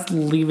 and that's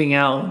leaving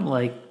out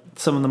like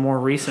some of the more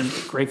recent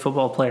great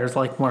football players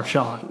like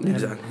Marshawn,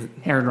 exactly,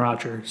 Aaron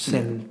Rodgers,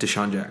 and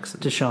Deshaun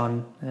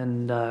Jackson,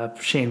 and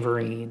Shane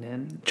Vereen,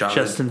 and Javed.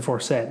 Justin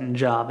Forsett, and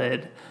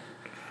Javed,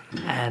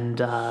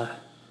 and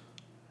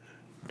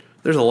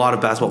there's a lot of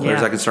basketball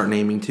players I can start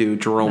naming too.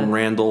 Jerome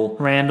Randall,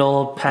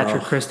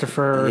 Patrick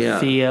Christopher,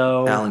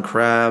 Theo, Alan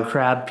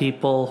Crab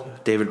people,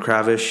 David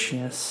Kravish,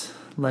 yes,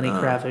 Lenny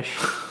Kravish.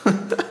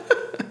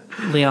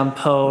 Leon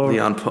Poe.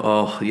 Leon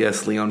Poe.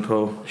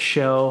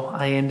 Show,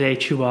 Ayinde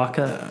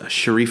Chewbacca.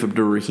 Sharif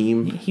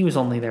Abdur-Rahim. He was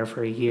only there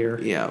for a year.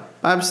 Yeah.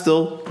 I'm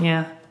still...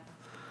 Yeah.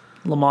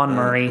 Lamont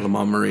Murray.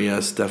 Lamont Murray,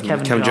 yes,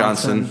 definitely. Kevin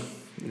Johnson.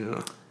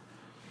 Yeah.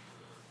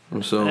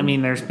 So, I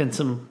mean, there's been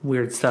some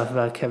weird stuff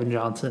about Kevin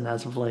Johnson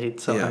as of late,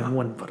 so I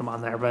wouldn't put him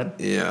on there, but...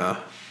 Yeah.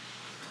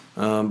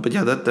 But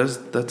yeah,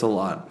 that's a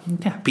lot.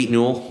 Yeah. Pete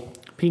Newell,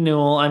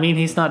 I mean,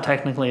 he's not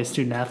technically a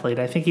student athlete.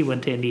 I think he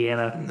went to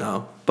Indiana.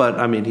 No. But,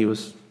 I mean, he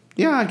was...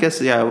 Yeah, I guess,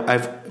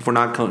 if we're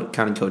not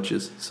counting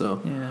coaches,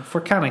 so... Yeah, if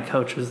we're counting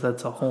coaches,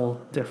 that's a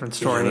whole different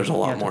story. Yeah, there's a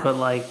lot more. Put,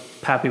 like,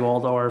 Pappy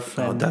Waldorf.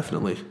 And,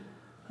 definitely.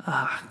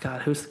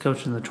 God, who's the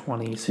coach in the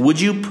 20s?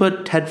 Would you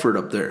put Tedford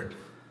up there?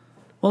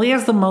 Well, he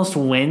has the most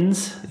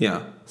wins.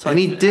 Yeah. So and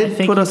he did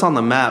put us on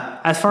the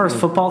map. As far as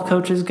football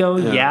coaches go,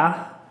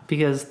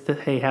 because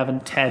they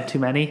haven't had too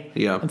many.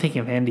 Yeah. I'm thinking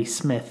of Andy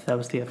Smith. That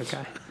was the other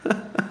guy.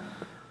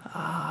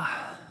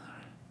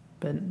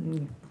 But...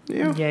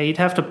 Yeah, you'd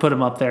have to put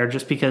him up there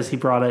just because he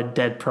brought a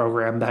dead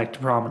program back to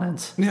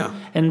prominence. Yeah.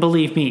 And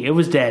believe me, it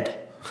was dead.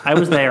 I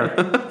was there.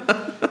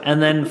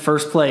 And then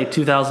first play,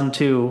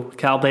 2002,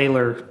 Cal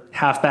Baylor,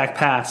 halfback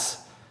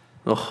pass.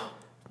 Oh.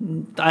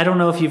 I don't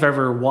know if you've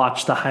ever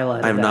watched the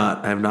highlight of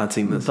that. I have not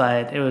seen this.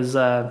 But it was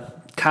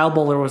Kyle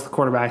Bowler was the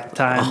quarterback at the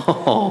time.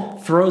 Oh.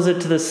 Throws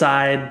it to the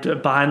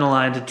side, behind the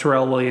line to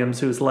Terrell Williams,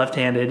 who was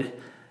left-handed.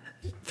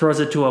 Throws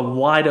it to a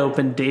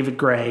wide-open David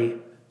Gray.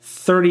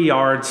 30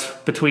 yards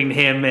between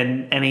him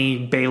and any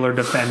Baylor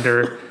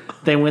defender.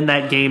 They win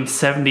that game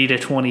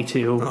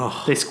 70-22.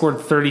 Oh. They scored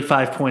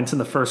 35 points in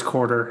the first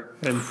quarter.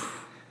 And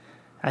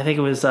I think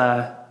it was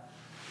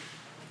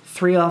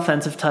 3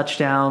 offensive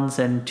touchdowns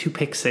and 2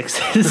 pick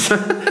sixes.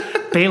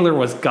 Baylor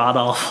was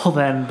god-awful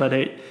then, but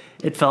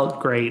it felt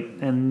great,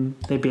 and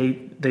they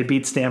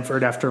beat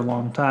Stanford after a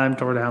long time,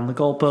 tore down the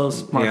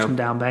goalposts, marched them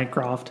down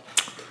Bancroft.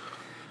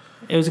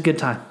 It was a good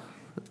time.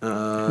 It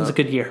was a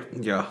good year.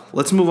 Yeah.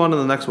 Let's move on to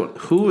the next one.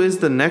 Who is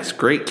the next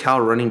great Cal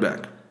running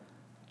back?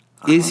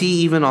 Is he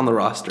even on the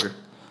roster?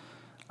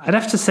 I'd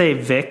have to say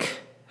Vic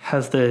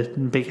has the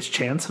biggest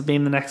chance of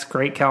being the next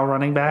great Cal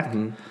running back.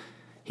 Mm-hmm.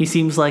 He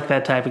seems like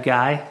that type of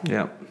guy.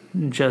 Yeah.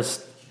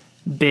 Just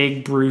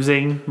big,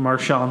 bruising,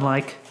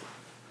 Marshawn-like.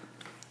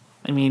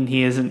 I mean,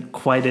 he isn't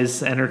quite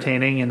as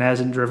entertaining and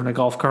hasn't driven a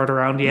golf cart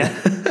around yet.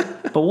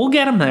 But we'll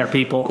get him there,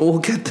 people. We'll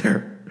get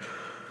there.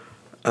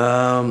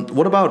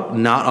 What about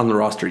not on the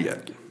roster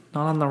yet?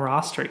 Not on the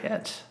roster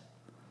yet.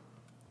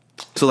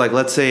 So, like,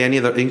 let's say any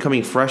of the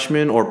incoming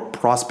freshmen or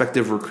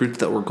prospective recruits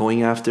that we're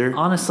going after.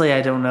 Honestly,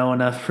 I don't know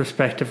enough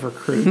prospective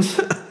recruits.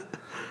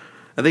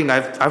 I think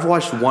I've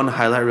watched one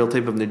highlight reel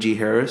tape of Najee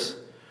Harris.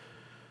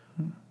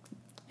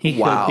 He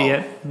could be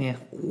it. Yeah.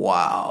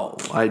 Wow.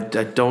 I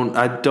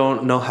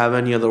don't know have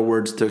any other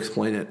words to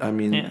explain it. I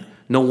mean,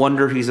 no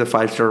wonder he's a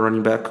 5-star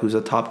running back who's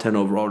a top 10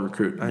 overall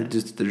recruit.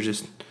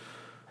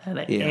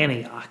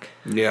 Antioch.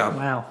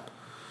 Yeah.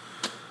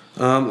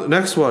 Wow.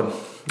 Next one.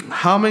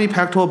 How many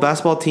Pac-12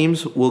 basketball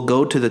teams will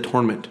go to the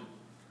tournament?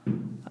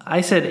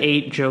 I said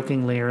 8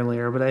 jokingly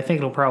earlier, but I think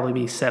it'll probably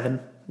be 7.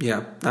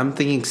 Yeah, I'm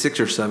thinking 6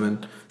 or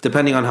 7,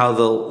 depending on how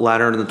the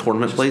ladder in the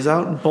tournament plays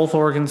out. Both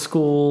Oregon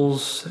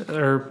schools,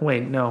 or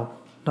wait, no,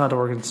 not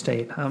Oregon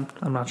State. I'm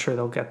not sure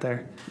they'll get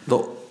there.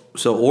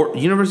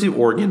 University of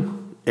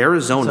Oregon,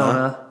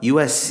 Arizona,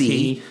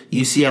 USC,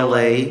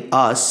 UCLA,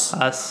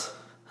 us.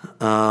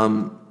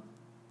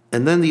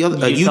 And then the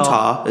other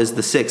Utah is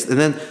the 6th, and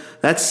then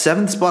that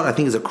 7th spot I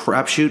think is a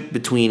crapshoot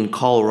between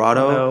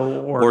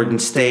Colorado, Oregon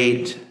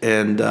State,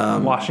 and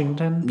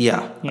Washington.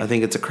 Yeah, I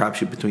think it's a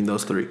crapshoot between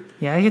those 3.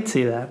 Yeah, I could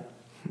see that.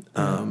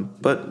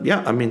 But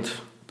yeah, I mean,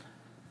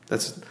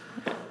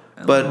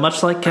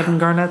 much like Kevin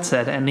Garnett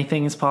said,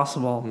 anything is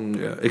possible.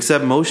 Yeah,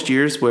 except most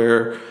years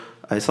where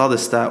I saw the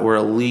stat where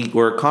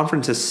a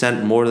conference has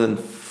sent more than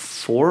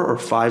 4 or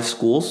 5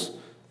 schools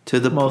to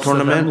the tournament. Most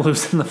of them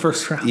lose in the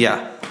first round.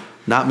 Yeah,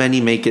 not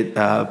many make it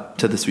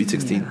to the Sweet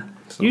 16. Yeah.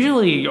 So.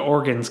 Usually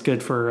Oregon's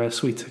good for a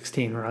Sweet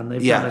 16 run.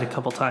 They've done it a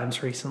couple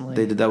times recently.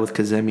 They did that with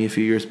Kazemi a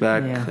few years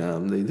back. Yeah.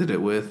 They did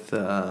it with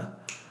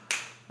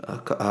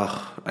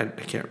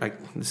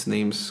this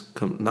name's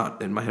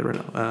not in my head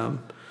right now.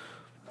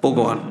 We'll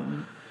go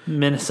on.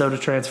 Minnesota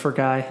transfer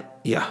guy.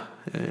 Yeah.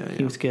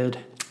 He was good.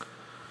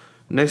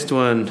 Next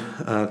one.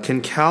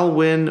 Can Cal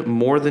win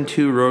more than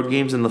 2 road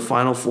games in the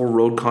final 4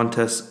 road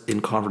contests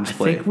in conference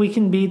play? I think we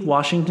can beat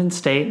Washington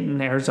State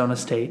and Arizona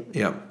State.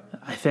 Yeah.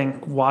 I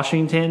think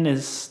Washington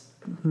is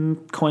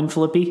coin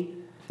flippy.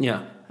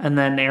 Yeah. And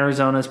then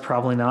Arizona's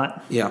probably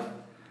not. Yeah.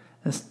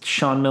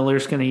 Sean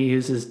Miller's going to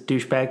use his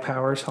douchebag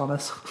powers on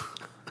us.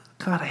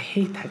 God, I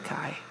hate that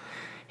guy.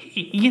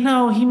 He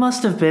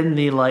must have been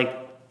the,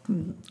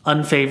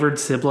 unfavored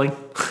sibling.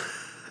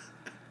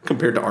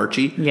 Compared to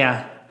Archie?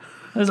 Yeah.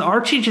 Because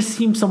Archie just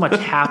seems so much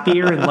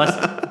happier and less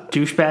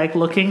douchebag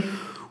looking.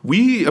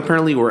 We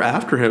apparently were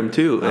after him,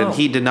 too, and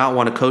he did not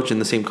want to coach in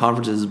the same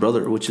conference as his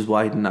brother, which is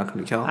why he did not come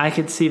to Cal. I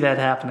could see that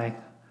happening.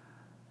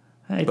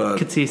 I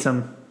could see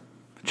some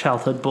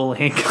childhood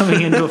bullying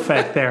coming into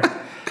effect there.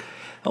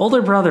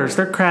 Older brothers,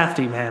 they're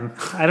crafty, man.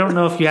 I don't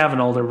know if you have an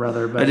older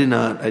brother, but... I do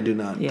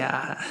not.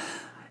 Yeah.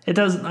 It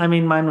does. I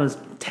mean, mine was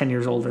 10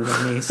 years older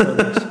than me, so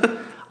there's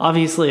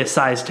obviously a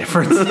size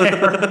difference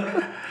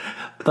there.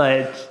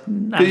 But...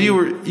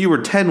 you were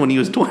 10 when he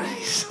was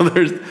 20, so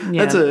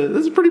that's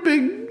a pretty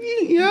big...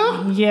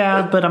 Yeah.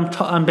 Yeah, but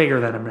I'm bigger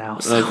than him now.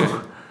 So. Okay.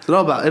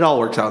 So it all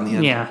works out in the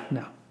end. Yeah.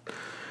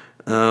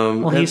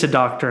 No. He's a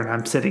doctor, and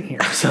I'm sitting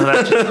here, so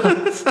that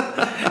just.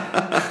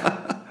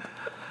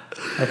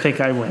 I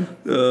think I win.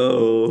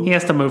 Oh. He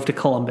has to move to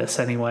Columbus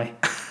anyway.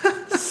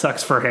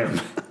 Sucks for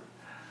him.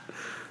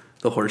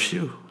 The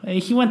horseshoe.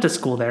 He went to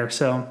school there,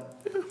 so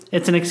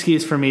it's an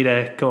excuse for me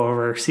to go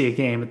over see a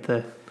game at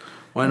the.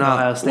 Why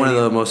not? One of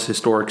the most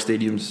historic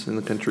stadiums in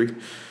the country.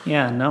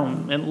 Yeah. No.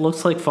 It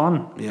looks like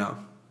fun. Yeah.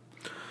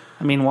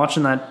 I mean,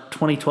 watching that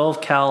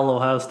 2012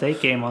 Cal-Ohio State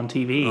game on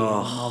TV, and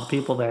all the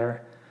people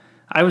there.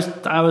 I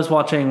was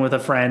watching with a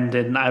friend,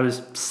 and I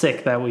was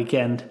sick that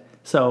weekend,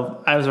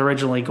 so I was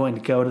originally going to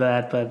go to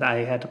that, but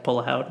I had to pull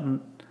out, and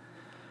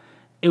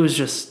it was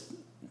just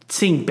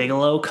seeing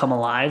Bigelow come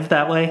alive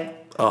that way.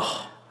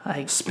 Oh,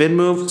 spin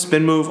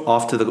move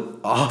off to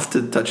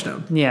the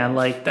touchdown. Yeah,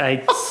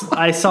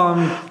 I saw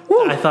him.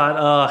 I thought,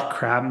 oh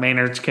crap,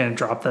 Maynard's gonna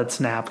drop that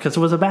snap because it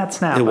was a bad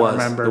snap. I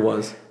remember it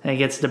was. And he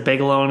gets to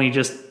Bigelow, and he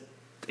just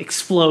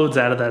explodes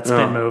out of that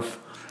spin move.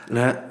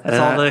 That's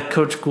all the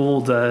Coach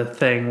Gould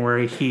thing where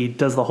he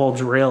does the whole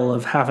drill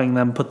of having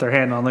them put their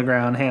hand on the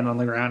ground,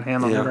 the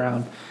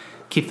ground,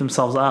 keep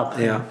themselves up.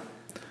 Yeah.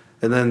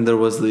 And then there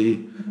was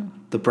the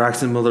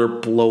Braxton Miller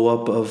blow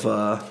up of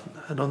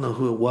I don't know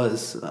who it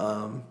was.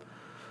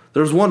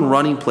 There was one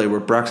running play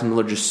where Braxton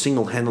Miller just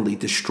single-handedly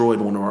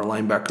destroyed one of our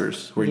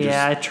linebackers.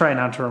 I try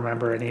not to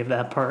remember any of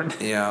that part.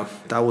 Yeah,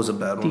 that was a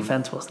bad one.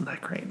 Defense wasn't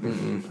that great.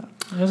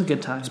 It was a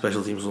good time.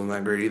 Special teams wasn't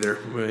that great either.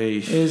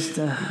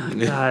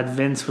 God,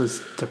 Vince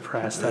was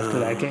depressed after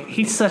that game.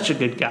 He's such a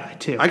good guy,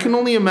 too. I can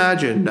only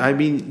imagine. I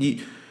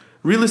mean,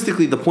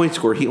 realistically, the point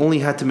score, he only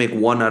had to make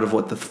one out of,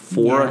 the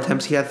 4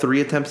 attempts he had,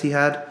 3 attempts he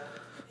had?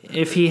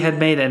 If he had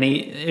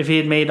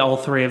made all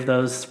 3 of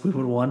those, we would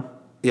have won.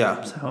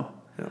 Yeah. So...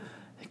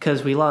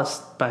 Because we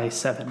lost by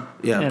 7.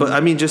 Yeah, but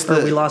I mean,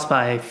 we lost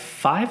by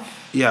 5?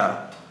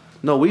 Yeah.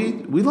 No, we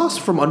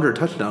lost from under a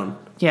touchdown.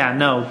 Yeah,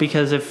 no,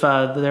 because if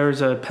there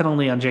was a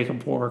penalty on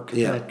Jacob Wark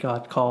that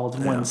got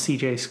called when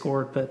CJ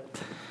scored, but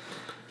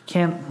you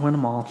can't win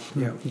them all.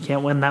 Yeah. You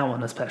can't win that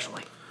one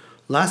especially.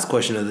 Last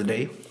question of the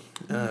day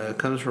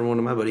comes from one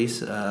of my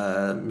buddies,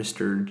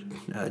 Mr.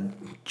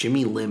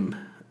 Jimmy Lim.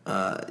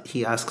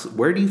 He asks,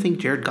 where do you think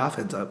Jared Goff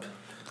ends up?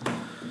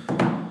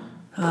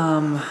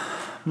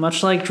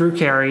 Much like Drew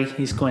Carey,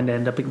 he's going to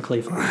end up in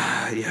Cleveland.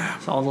 Yeah.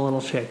 It's all the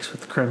little chicks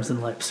with the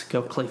crimson lips.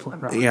 Go Cleveland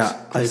Browns. Yeah.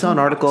 Cleveland I saw an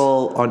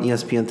article on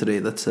ESPN today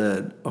that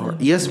said, or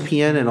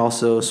ESPN and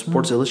also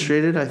Sports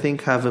Illustrated, I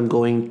think, have him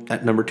going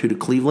at number 2 to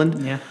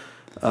Cleveland. Yeah.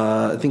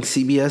 I think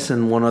CBS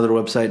and one other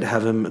website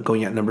have him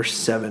going at number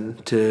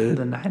 7 to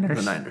the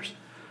Niners.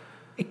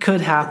 It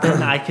could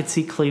happen. I could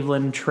see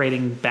Cleveland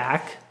trading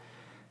back.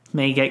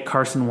 May get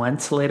Carson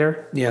Wentz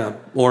later. Yeah,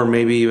 or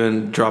maybe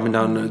even dropping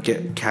down to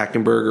get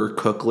Hackenberg or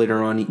Cook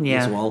later on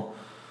as well.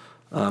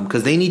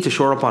 Because they need to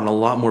shore up on a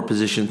lot more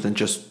positions than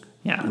just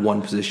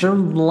one position. Their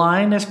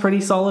line is pretty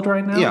solid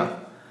right now. Yeah.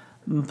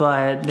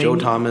 But Joe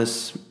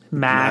Thomas,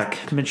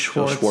 Mac, Mitch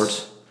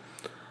Schwartz.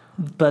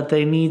 But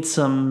they need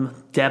some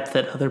depth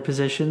at other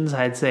positions.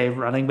 I'd say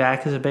running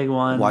back is a big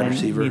one. Wide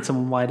receiver. Need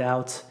some wide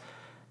outs.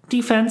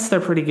 Defense,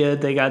 they're pretty good.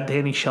 They got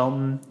Danny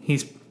Shelton.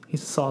 He's a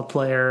solid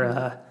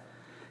player.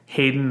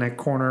 Hayden at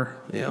corner.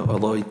 Yeah,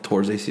 although he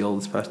tore his ACL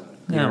this past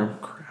year.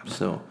 Crap.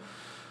 So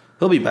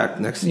he'll be back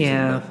next season.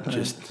 Yeah,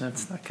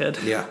 that's not good.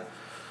 Yeah.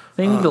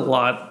 They need a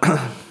lot.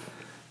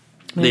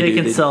 Maybe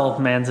they can sell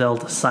Manziel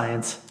to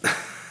science.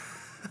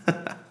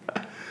 But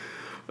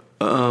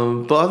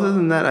other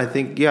than that, I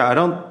think,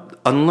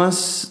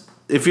 unless,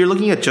 if you're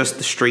looking at just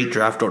the straight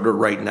draft order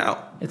right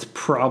now. It's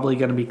probably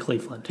going to be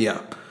Cleveland.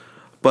 Yeah.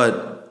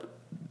 But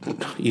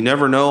you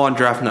never know on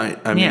draft night.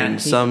 I mean,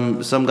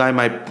 some guy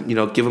might,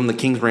 give him the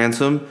king's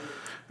ransom,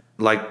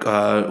 like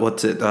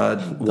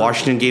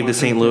Washington gave to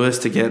St. Louis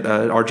to get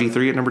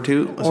RG3 at number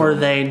 2. Or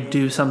they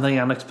do something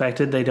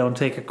unexpected. They don't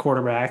take a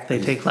quarterback. They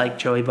take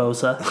Joey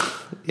Bosa.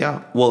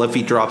 Yeah. Well, if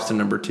he drops to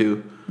number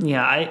 2.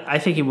 Yeah, I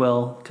think he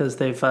will because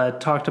they've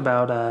talked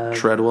about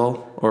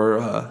Treadwell or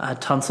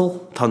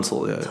Tunsil.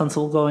 Tunsil, yeah.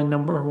 Tunsil going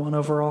number 1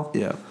 overall.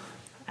 Yeah.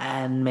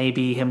 And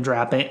maybe him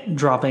dropping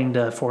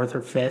to 4th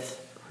or 5th.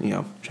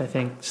 Yeah, which I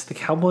think is the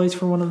Cowboys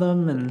for one of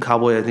them, and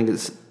Cowboy I think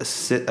is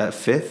sit at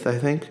 5th. I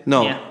think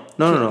no.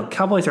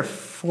 Cowboys are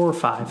 4 or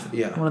 5.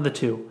 Yeah, one of the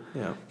 2.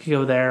 Yeah, he could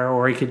go there,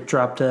 or he could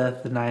drop to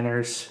the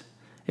Niners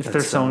if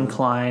they're so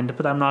inclined.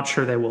 But I'm not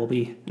sure they will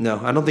be.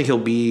 No, I don't think he'll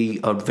be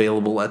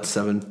available at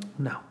 7.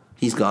 No,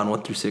 he's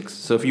gone through 6.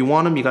 So if you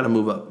want him, you got to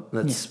move up.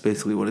 That's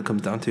basically what it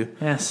comes down to.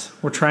 Yes,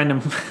 we're trying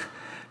to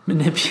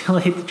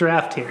manipulate the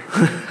draft here.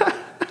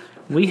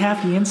 We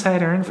have the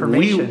insider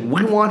information.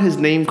 We want his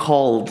name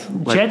called.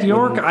 Jed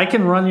York, I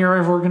can run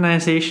your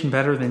organization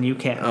better than you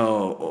can.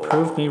 Oh.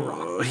 Prove me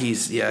wrong.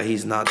 He's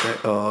not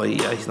that. Oh,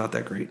 yeah, he's not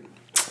that great.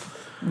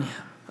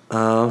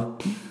 Yeah.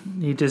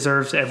 He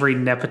deserves every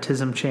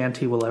nepotism chant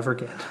he will ever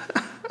get.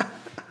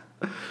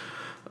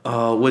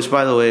 Which,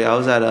 by the way, I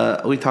was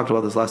at we talked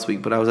about this last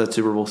week, but I was at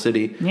Super Bowl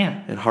City.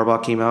 Yeah. And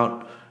Harbaugh came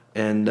out,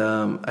 and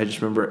I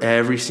just remember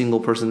every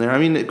single person there. I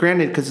mean,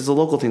 granted, because it's a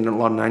local thing, there are a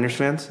lot of Niners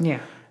fans. Yeah.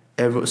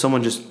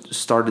 Someone just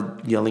started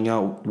yelling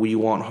out, "We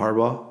want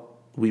Harbaugh.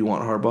 We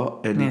want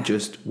Harbaugh," and he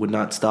just would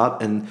not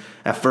stop. And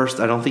at first,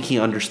 I don't think he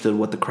understood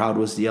what the crowd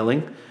was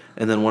yelling.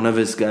 And then one of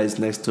his guys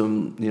next to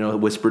him,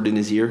 whispered in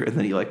his ear, and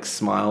then he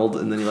smiled,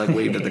 and then he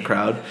waved at the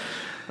crowd.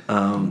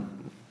 And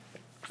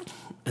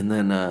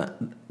then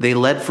they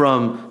went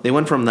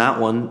from that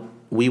one,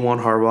 "We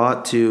want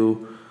Harbaugh,"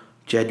 to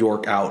Jed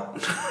York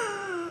out.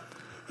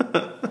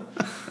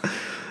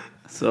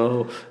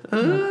 So.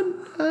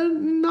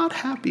 Not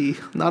happy.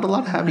 Not a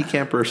lot of happy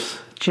campers.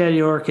 Jed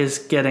York is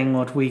getting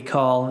what we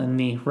call in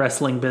the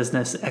wrestling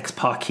business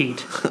X-Pac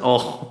heat.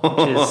 Oh.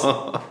 Which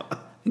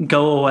is,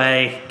 go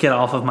away, get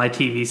off of my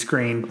TV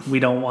screen. We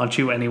don't want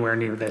you anywhere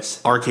near this.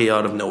 RKO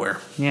out of nowhere.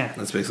 Yeah.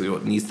 That's basically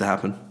what needs to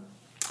happen.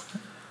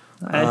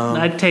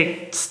 I'd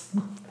take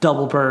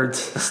double birds,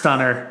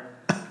 stunner,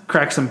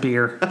 crack some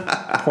beer,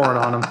 pour it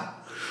on him.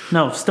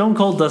 No, Stone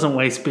Cold doesn't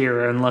waste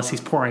beer unless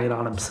he's pouring it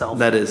on himself.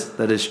 That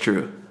is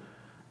true.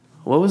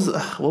 What was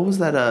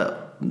that?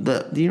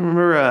 Do you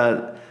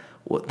remember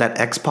that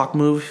X-Pac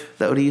move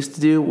that he used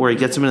to do, where he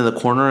gets him into the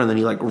corner and then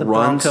he runs?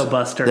 Bronco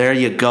Buster. There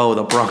you go,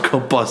 the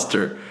Bronco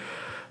Buster.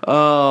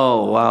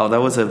 Oh, wow.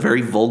 That was a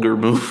very vulgar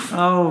move.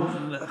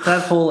 Oh,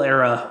 that whole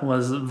era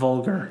was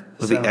vulgar.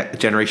 Was the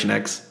Generation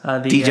X?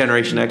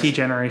 D-Generation X?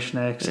 D-Generation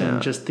X,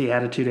 and just the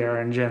Attitude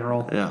Era in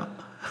general. Yeah.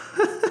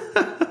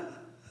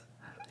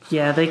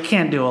 Yeah, they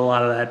can't do a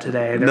lot of that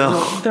today.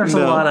 There's a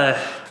lot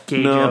of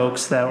gay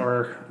jokes that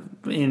were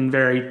in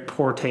very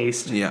poor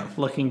taste. Yeah.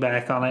 Looking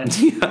back on it.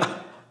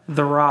 Yeah.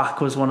 The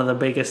Rock was one of the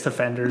biggest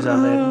offenders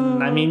of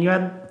it. I mean, you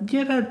had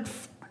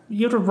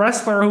a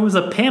wrestler who was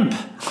a pimp.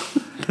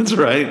 That's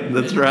right.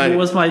 He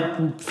was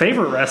my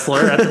favorite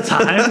wrestler at the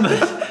time.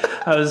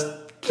 But I was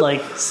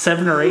like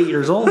 7 or 8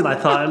 years old, and I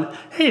thought,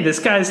 hey, this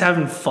guy's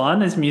having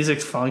fun. His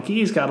music's funky.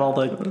 He's got all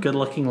the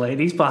good-looking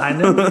ladies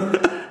behind him.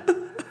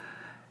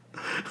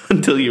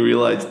 Until you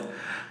realized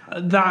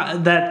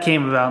that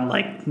came about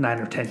like 9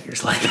 or 10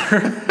 years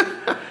later.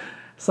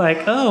 It's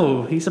like,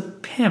 oh, he's a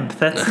pimp.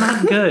 That's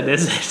not good,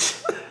 is it?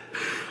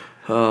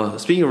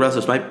 Speaking of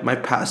wrestlers, my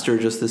pastor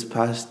just this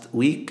past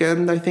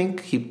weekend, I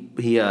think he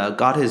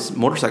got his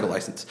motorcycle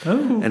license.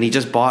 Oh. And he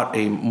just bought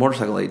a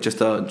motorcycle, like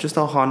just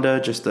a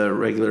Honda, just a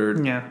regular,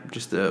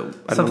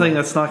 something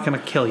that's not going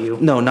to kill you.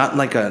 No, not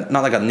like a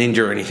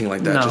Ninja or anything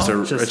like that.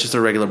 No, just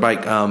a regular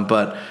bike.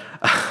 But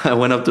I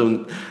went up to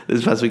him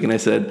this past week and I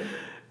said,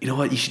 you know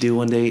what you should do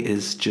one day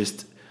is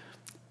just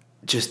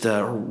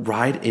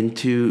ride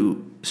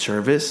into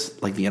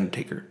service like the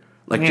Undertaker,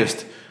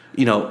 just.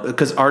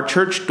 Because our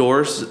church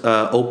doors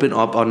open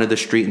up onto the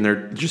street, and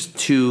they're just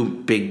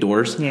 2 big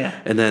doors. Yeah.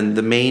 And then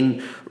the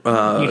main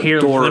you hear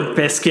door, Limp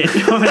Bizkit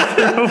going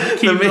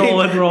through. Keep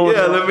rolling.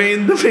 Yeah, the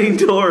main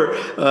door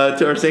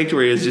to our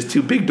sanctuary is just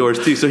 2 big doors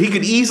too. So he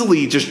could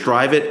easily just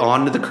drive it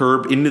onto the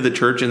curb into the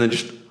church, and then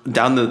just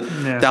down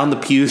the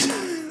pews.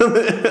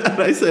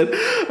 And I said,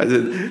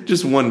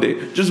 just one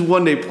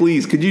day,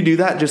 please, could you do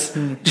that? Just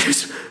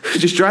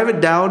drive it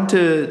down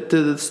to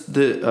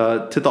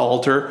the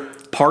altar.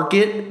 Park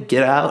it,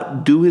 get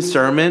out, do his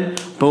sermon,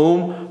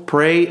 boom,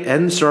 pray,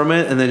 end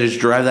sermon, and then just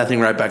drive that thing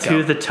right back out.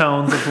 To the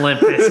tones of Limp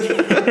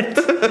Bizkit.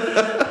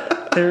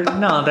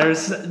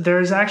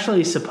 There's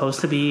actually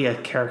supposed to be a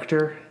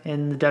character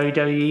in the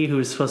WWE who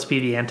is supposed to be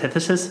the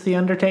antithesis of The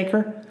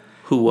Undertaker.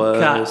 Who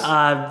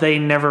was? They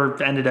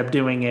never ended up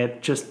doing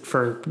it just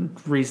for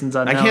reasons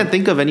unknown. I can't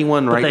think of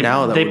anyone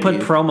now. They put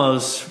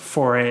promos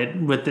for it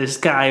with this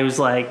guy who's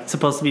like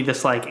supposed to be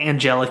this like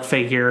angelic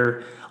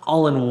figure,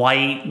 all in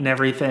white and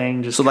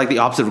everything. So like the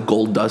opposite of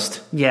Gold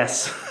Dust?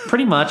 Yes,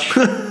 pretty much.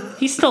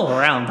 He's still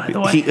around, by the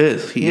way. He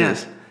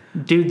is.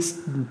 Dude's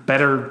in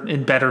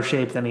better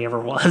shape than he ever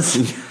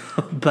was.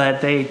 But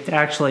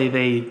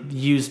they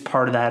used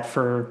part of that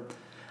for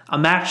a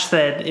match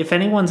that if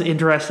anyone's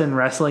interested in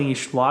wrestling, you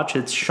should watch.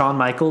 It's Shawn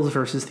Michaels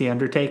versus The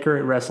Undertaker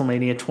at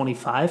WrestleMania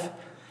 25.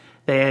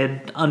 They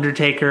had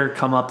Undertaker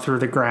come up through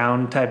the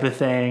ground type of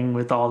thing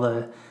with all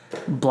the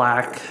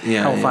black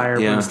hellfire,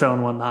 brimstone,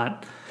 and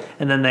whatnot.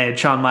 And then they had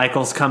Shawn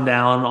Michaels come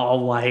down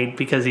all white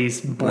because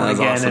he's born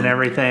again awesome. And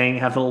everything.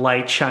 Have the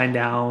light shine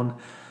down,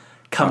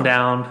 come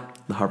down.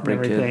 The Heartbreak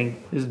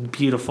everything is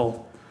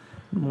beautiful.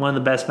 One of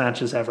the best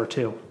matches ever,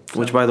 too. So.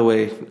 Which, by the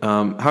way,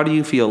 how do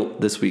you feel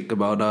this week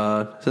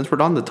about, since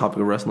we're on the topic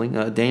of wrestling,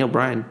 Daniel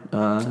Bryan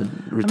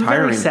retiring? I'm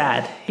very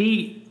sad.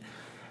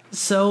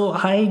 So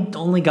I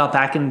only got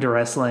back into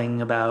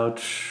wrestling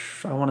about,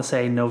 I want to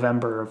say,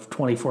 November of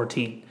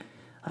 2014.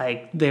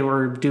 They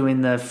were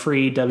doing the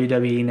free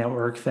WWE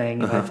Network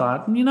thing, and I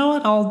thought, you know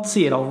what, I'll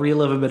see it. I'll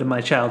relive a bit of my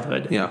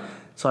childhood. Yeah.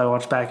 So I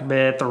watched back a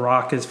bit. The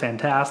Rock is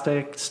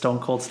fantastic. Stone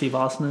Cold Steve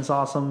Austin is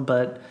awesome.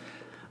 But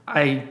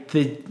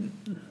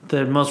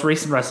the most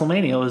recent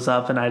WrestleMania was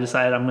up, and I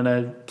decided I'm going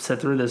to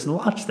sit through this and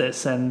watch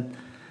this. And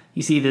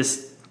you see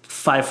this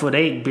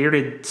 5'8"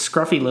 bearded,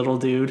 scruffy little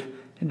dude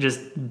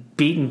just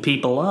beating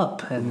people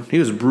up, and he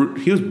was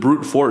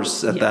brute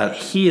force at that.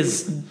 He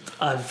is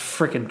a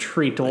freaking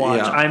treat to watch.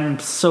 Yeah.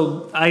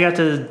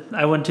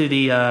 I went to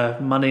the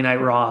Monday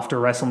Night Raw after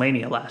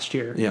WrestleMania last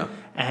year. Yeah.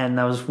 And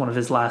that was one of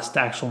his last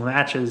actual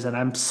matches, and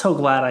I'm so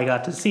glad I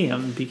got to see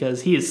him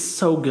because he is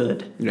so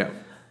good. Yeah.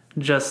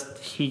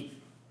 He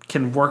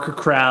can work a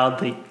crowd.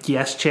 The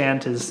yes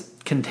chant is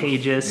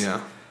contagious.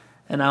 Yeah.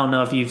 And I don't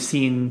know if you've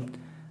seen,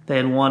 they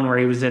had one where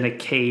he was in a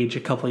cage a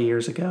couple of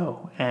years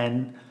ago,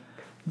 and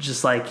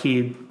just like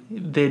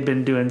they'd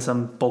been doing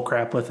some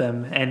bullcrap with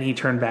him, and he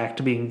turned back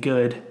to being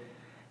good.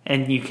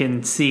 And you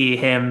can see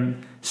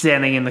him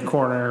standing in the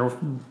corner,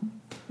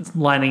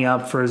 lining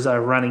up for his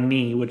running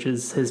knee, which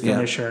is his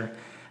finisher. Yeah.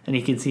 And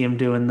you can see him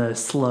doing the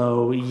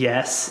slow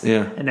yes.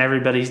 Yeah. And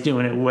everybody's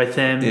doing it with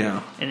him.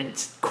 Yeah. And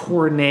it's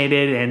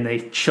coordinated, and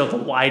they show the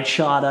wide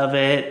shot of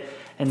it.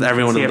 And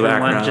everyone in the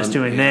background just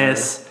doing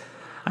this.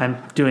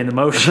 I'm doing the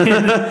motion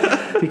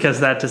because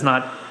that does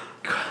not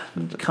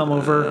come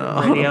over radio.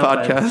 On a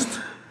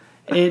podcast.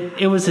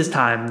 It was his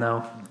time,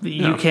 though.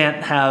 You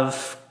can't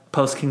have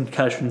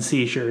post-concussion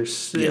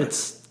seizures. Yeah.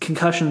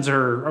 Concussions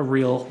are a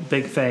real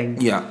big thing.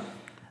 Yeah.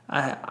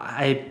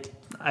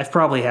 I've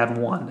probably had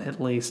one, at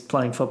least,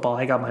 playing football.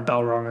 I got my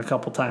bell rung a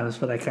couple times,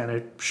 but I kind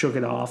of shook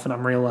it off, and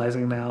I'm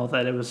realizing now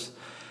that it was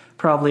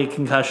probably a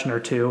concussion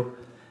or two.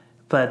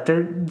 but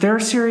they're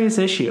a serious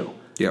issue.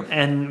 Yeah.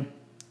 And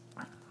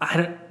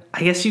I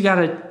guess you got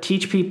to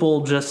teach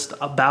people just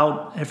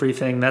about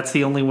everything. That's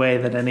the only way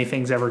that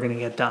anything's ever going to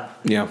get done.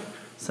 Yeah.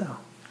 So,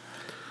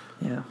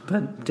 yeah.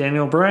 But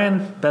Daniel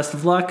Bryan, best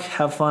of luck.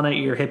 Have fun at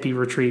your hippie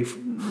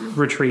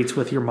retreats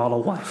with your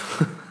model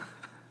wife.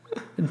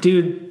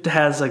 Dude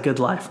has a good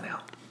life now.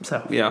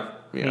 So, Yeah.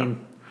 I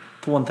mean,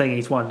 the one thing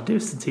he's wanted to do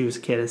since he was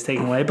a kid is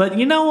taken away. But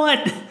you know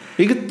what?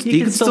 He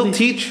could still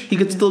teach. He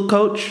could still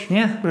coach.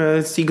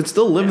 Yeah. He could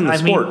still live in the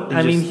sport.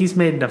 I mean, he's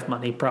made enough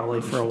money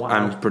probably for a while.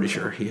 I'm pretty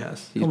sure he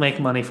has. He'll make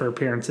money for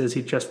appearances.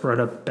 He just wrote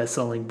a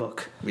best-selling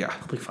book. Yeah.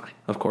 He'll be fine.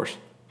 Of course.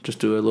 Just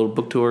do a little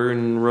book tour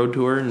and road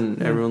tour,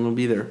 and everyone will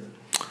be there.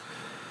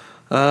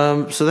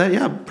 So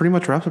that, pretty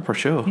much wraps up our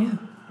show. Yeah.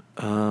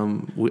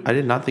 I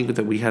did not think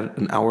that we had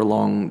an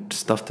hour-long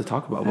stuff to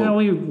talk about. Yeah,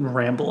 we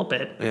ramble a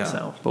bit. Yeah,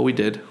 so. but we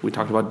did. We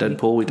talked about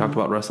Deadpool. We talked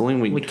about wrestling.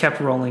 We kept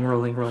rolling.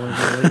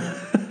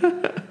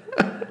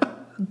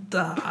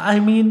 I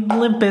mean,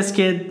 Limp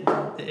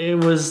Bizkit, it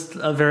was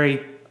a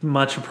very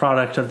much a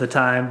product of the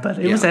time, but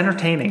it was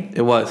entertaining.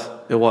 It was.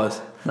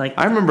 Like,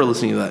 I remember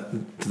listening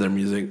to their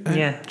music.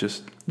 Yeah.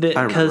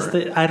 Because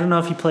I don't know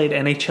if you played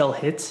NHL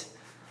Hits.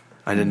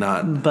 I did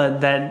not.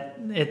 But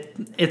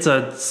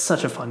it's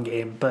such a fun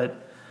game.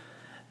 But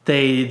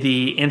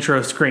the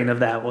intro screen of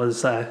that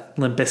was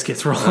Limp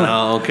Bizkit's rolling.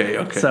 Oh,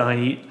 okay. So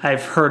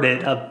I've heard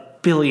it a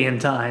billion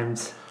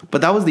times.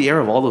 But that was the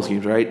era of all those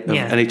games, right? Of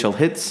NHL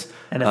Hits,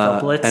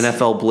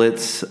 NFL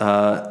Blitz,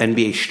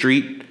 NBA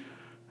Street.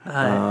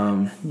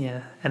 And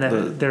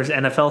there's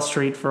NFL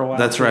Street for a while.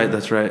 That's right. NFL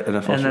and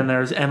Street. then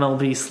there's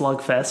MLB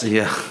Slugfest.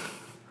 Yeah.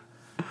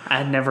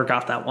 I never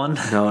got that one.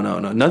 No.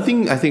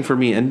 Nothing, I think, for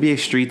me. NBA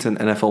Streets and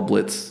NFL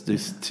Blitz,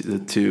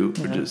 the two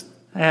were just...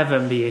 I have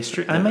NBA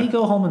Street. I may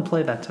go home and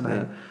play that tonight.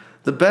 Yeah.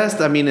 The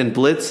best, I mean, in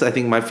Blitz, I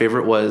think my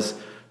favorite was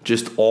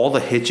just all the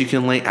hits you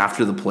can lay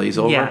after the play's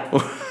over. Yeah.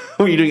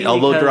 When you're doing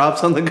elbow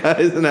drops on the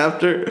guys and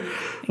after.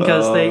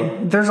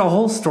 Because there's a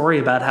whole story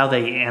about how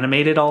they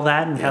animated all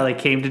that and how they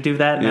came to do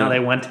that and how they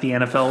went to the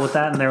NFL with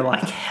that. And they're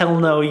like, hell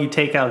no, you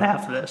take out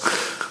half of this.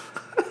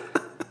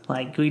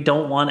 Like, we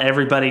don't want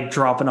everybody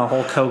dropping a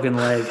Hulk Hogan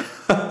leg.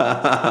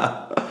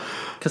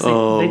 Because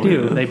they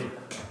do. Man. They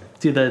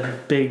do the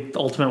big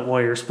Ultimate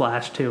Warrior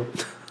splash, too.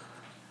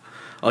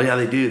 Oh, yeah,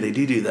 they do. They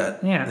do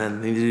that. Yeah.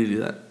 And they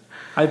do that.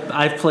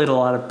 I've played a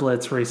lot of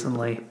Blitz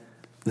recently.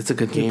 It's a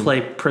good game. You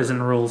play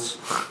prison rules.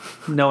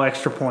 No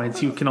extra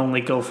points. You can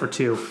only go for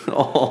 2.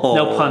 Oh.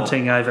 No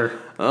punting either.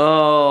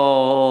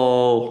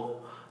 Oh.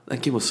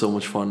 That game was so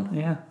much fun.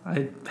 Yeah.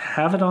 I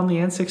have it on the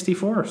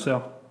N64,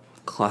 so...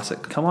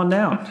 Classic. Come on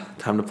down.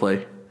 Time to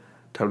play.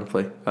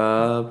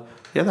 That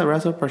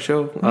wraps up our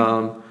show.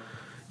 Mm-hmm.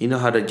 You know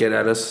how to get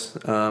at us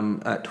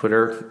at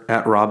Twitter,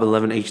 at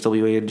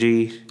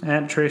Rob11HWANG.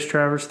 At Trace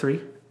Travers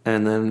 3.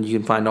 And then you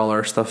can find all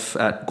our stuff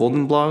at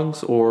Golden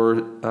Blogs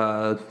or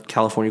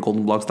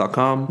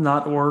CaliforniaGoldenBlogs.com.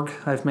 Not org.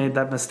 I've made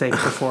that mistake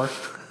before.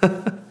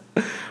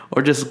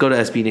 Or just go to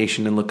SB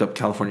Nation and look up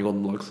California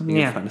Golden Blogs. You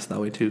can find us that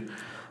way too.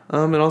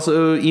 And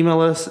also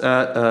email us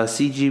at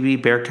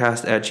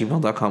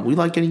cgbbearcast@gmail.com. We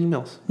like getting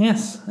emails.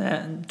 Yes.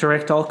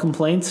 Direct all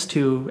complaints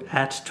to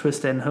at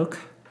Twist and Hook.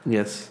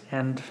 Yes.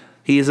 And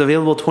he is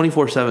available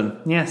 24/7.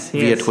 Yes, he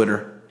via is.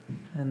 Twitter.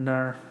 And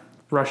our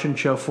Russian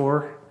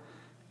chauffeur,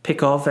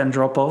 Pikov and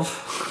Dropov.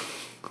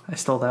 I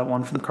stole that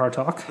one from Car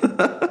Talk.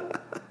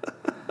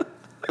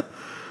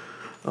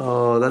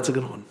 Oh, that's a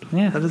good one.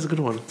 Yeah. That is a good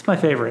one. It's my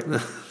favorite.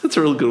 That's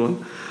a really good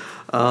one.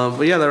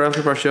 But yeah, that wraps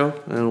up our show.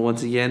 And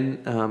once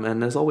again,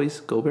 and as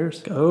always, go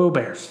Bears. Go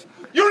Bears.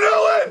 You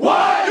know it!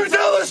 Why? You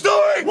tell the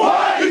story!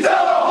 Why? You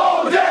tell the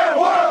whole damn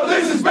world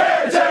this is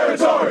Bear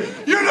territory!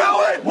 You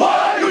know it!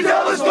 Why? You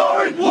tell the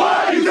story!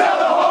 Why? You tell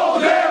the whole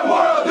damn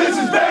world this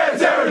is Bear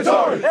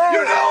territory! You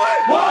know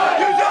it! Why?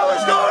 You tell the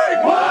story!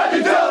 Why?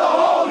 You tell the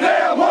whole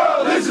damn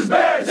world this is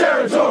Bear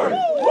territory!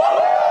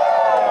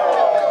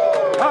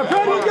 I'm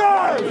pretty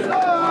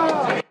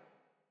good!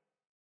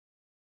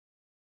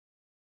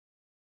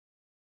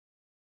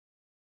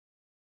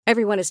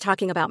 Everyone is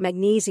talking about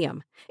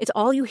magnesium. It's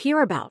all you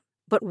hear about.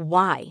 But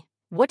why?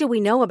 What do we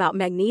know about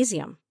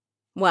magnesium?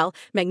 Well,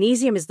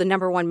 magnesium is the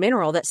 #1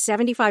 mineral that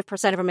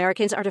 75% of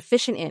Americans are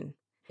deficient in.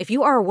 If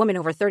you are a woman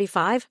over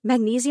 35,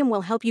 magnesium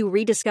will help you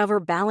rediscover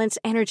balance,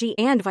 energy,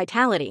 and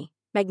vitality.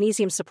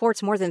 Magnesium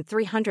supports more than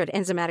 300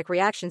 enzymatic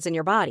reactions in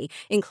your body,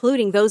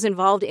 including those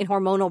involved in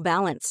hormonal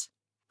balance.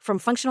 From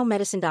functional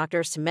medicine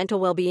doctors to mental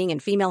well-being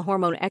and female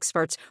hormone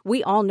experts,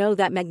 we all know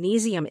that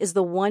magnesium is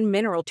the one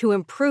mineral to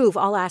improve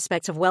all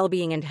aspects of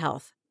well-being and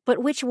health. But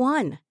which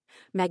one?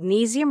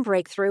 Magnesium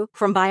Breakthrough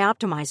from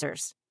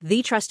Bioptimizers,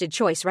 the trusted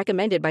choice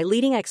recommended by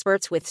leading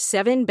experts with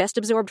 7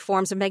 best-absorbed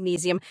forms of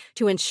magnesium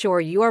to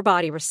ensure your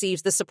body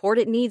receives the support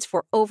it needs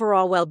for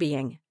overall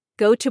well-being.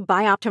 Go to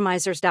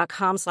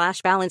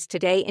bioptimizers.com/balance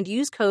today and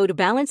use code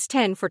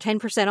BALANCE10 for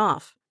 10%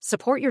 off.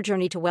 Support your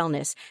journey to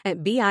wellness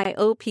at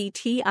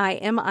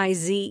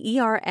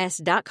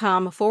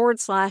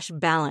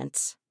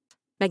bioptimizers.com/balance.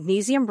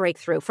 Magnesium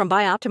Breakthrough from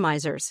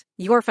Bioptimizers,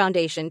 your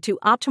foundation to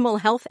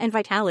optimal health and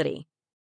vitality.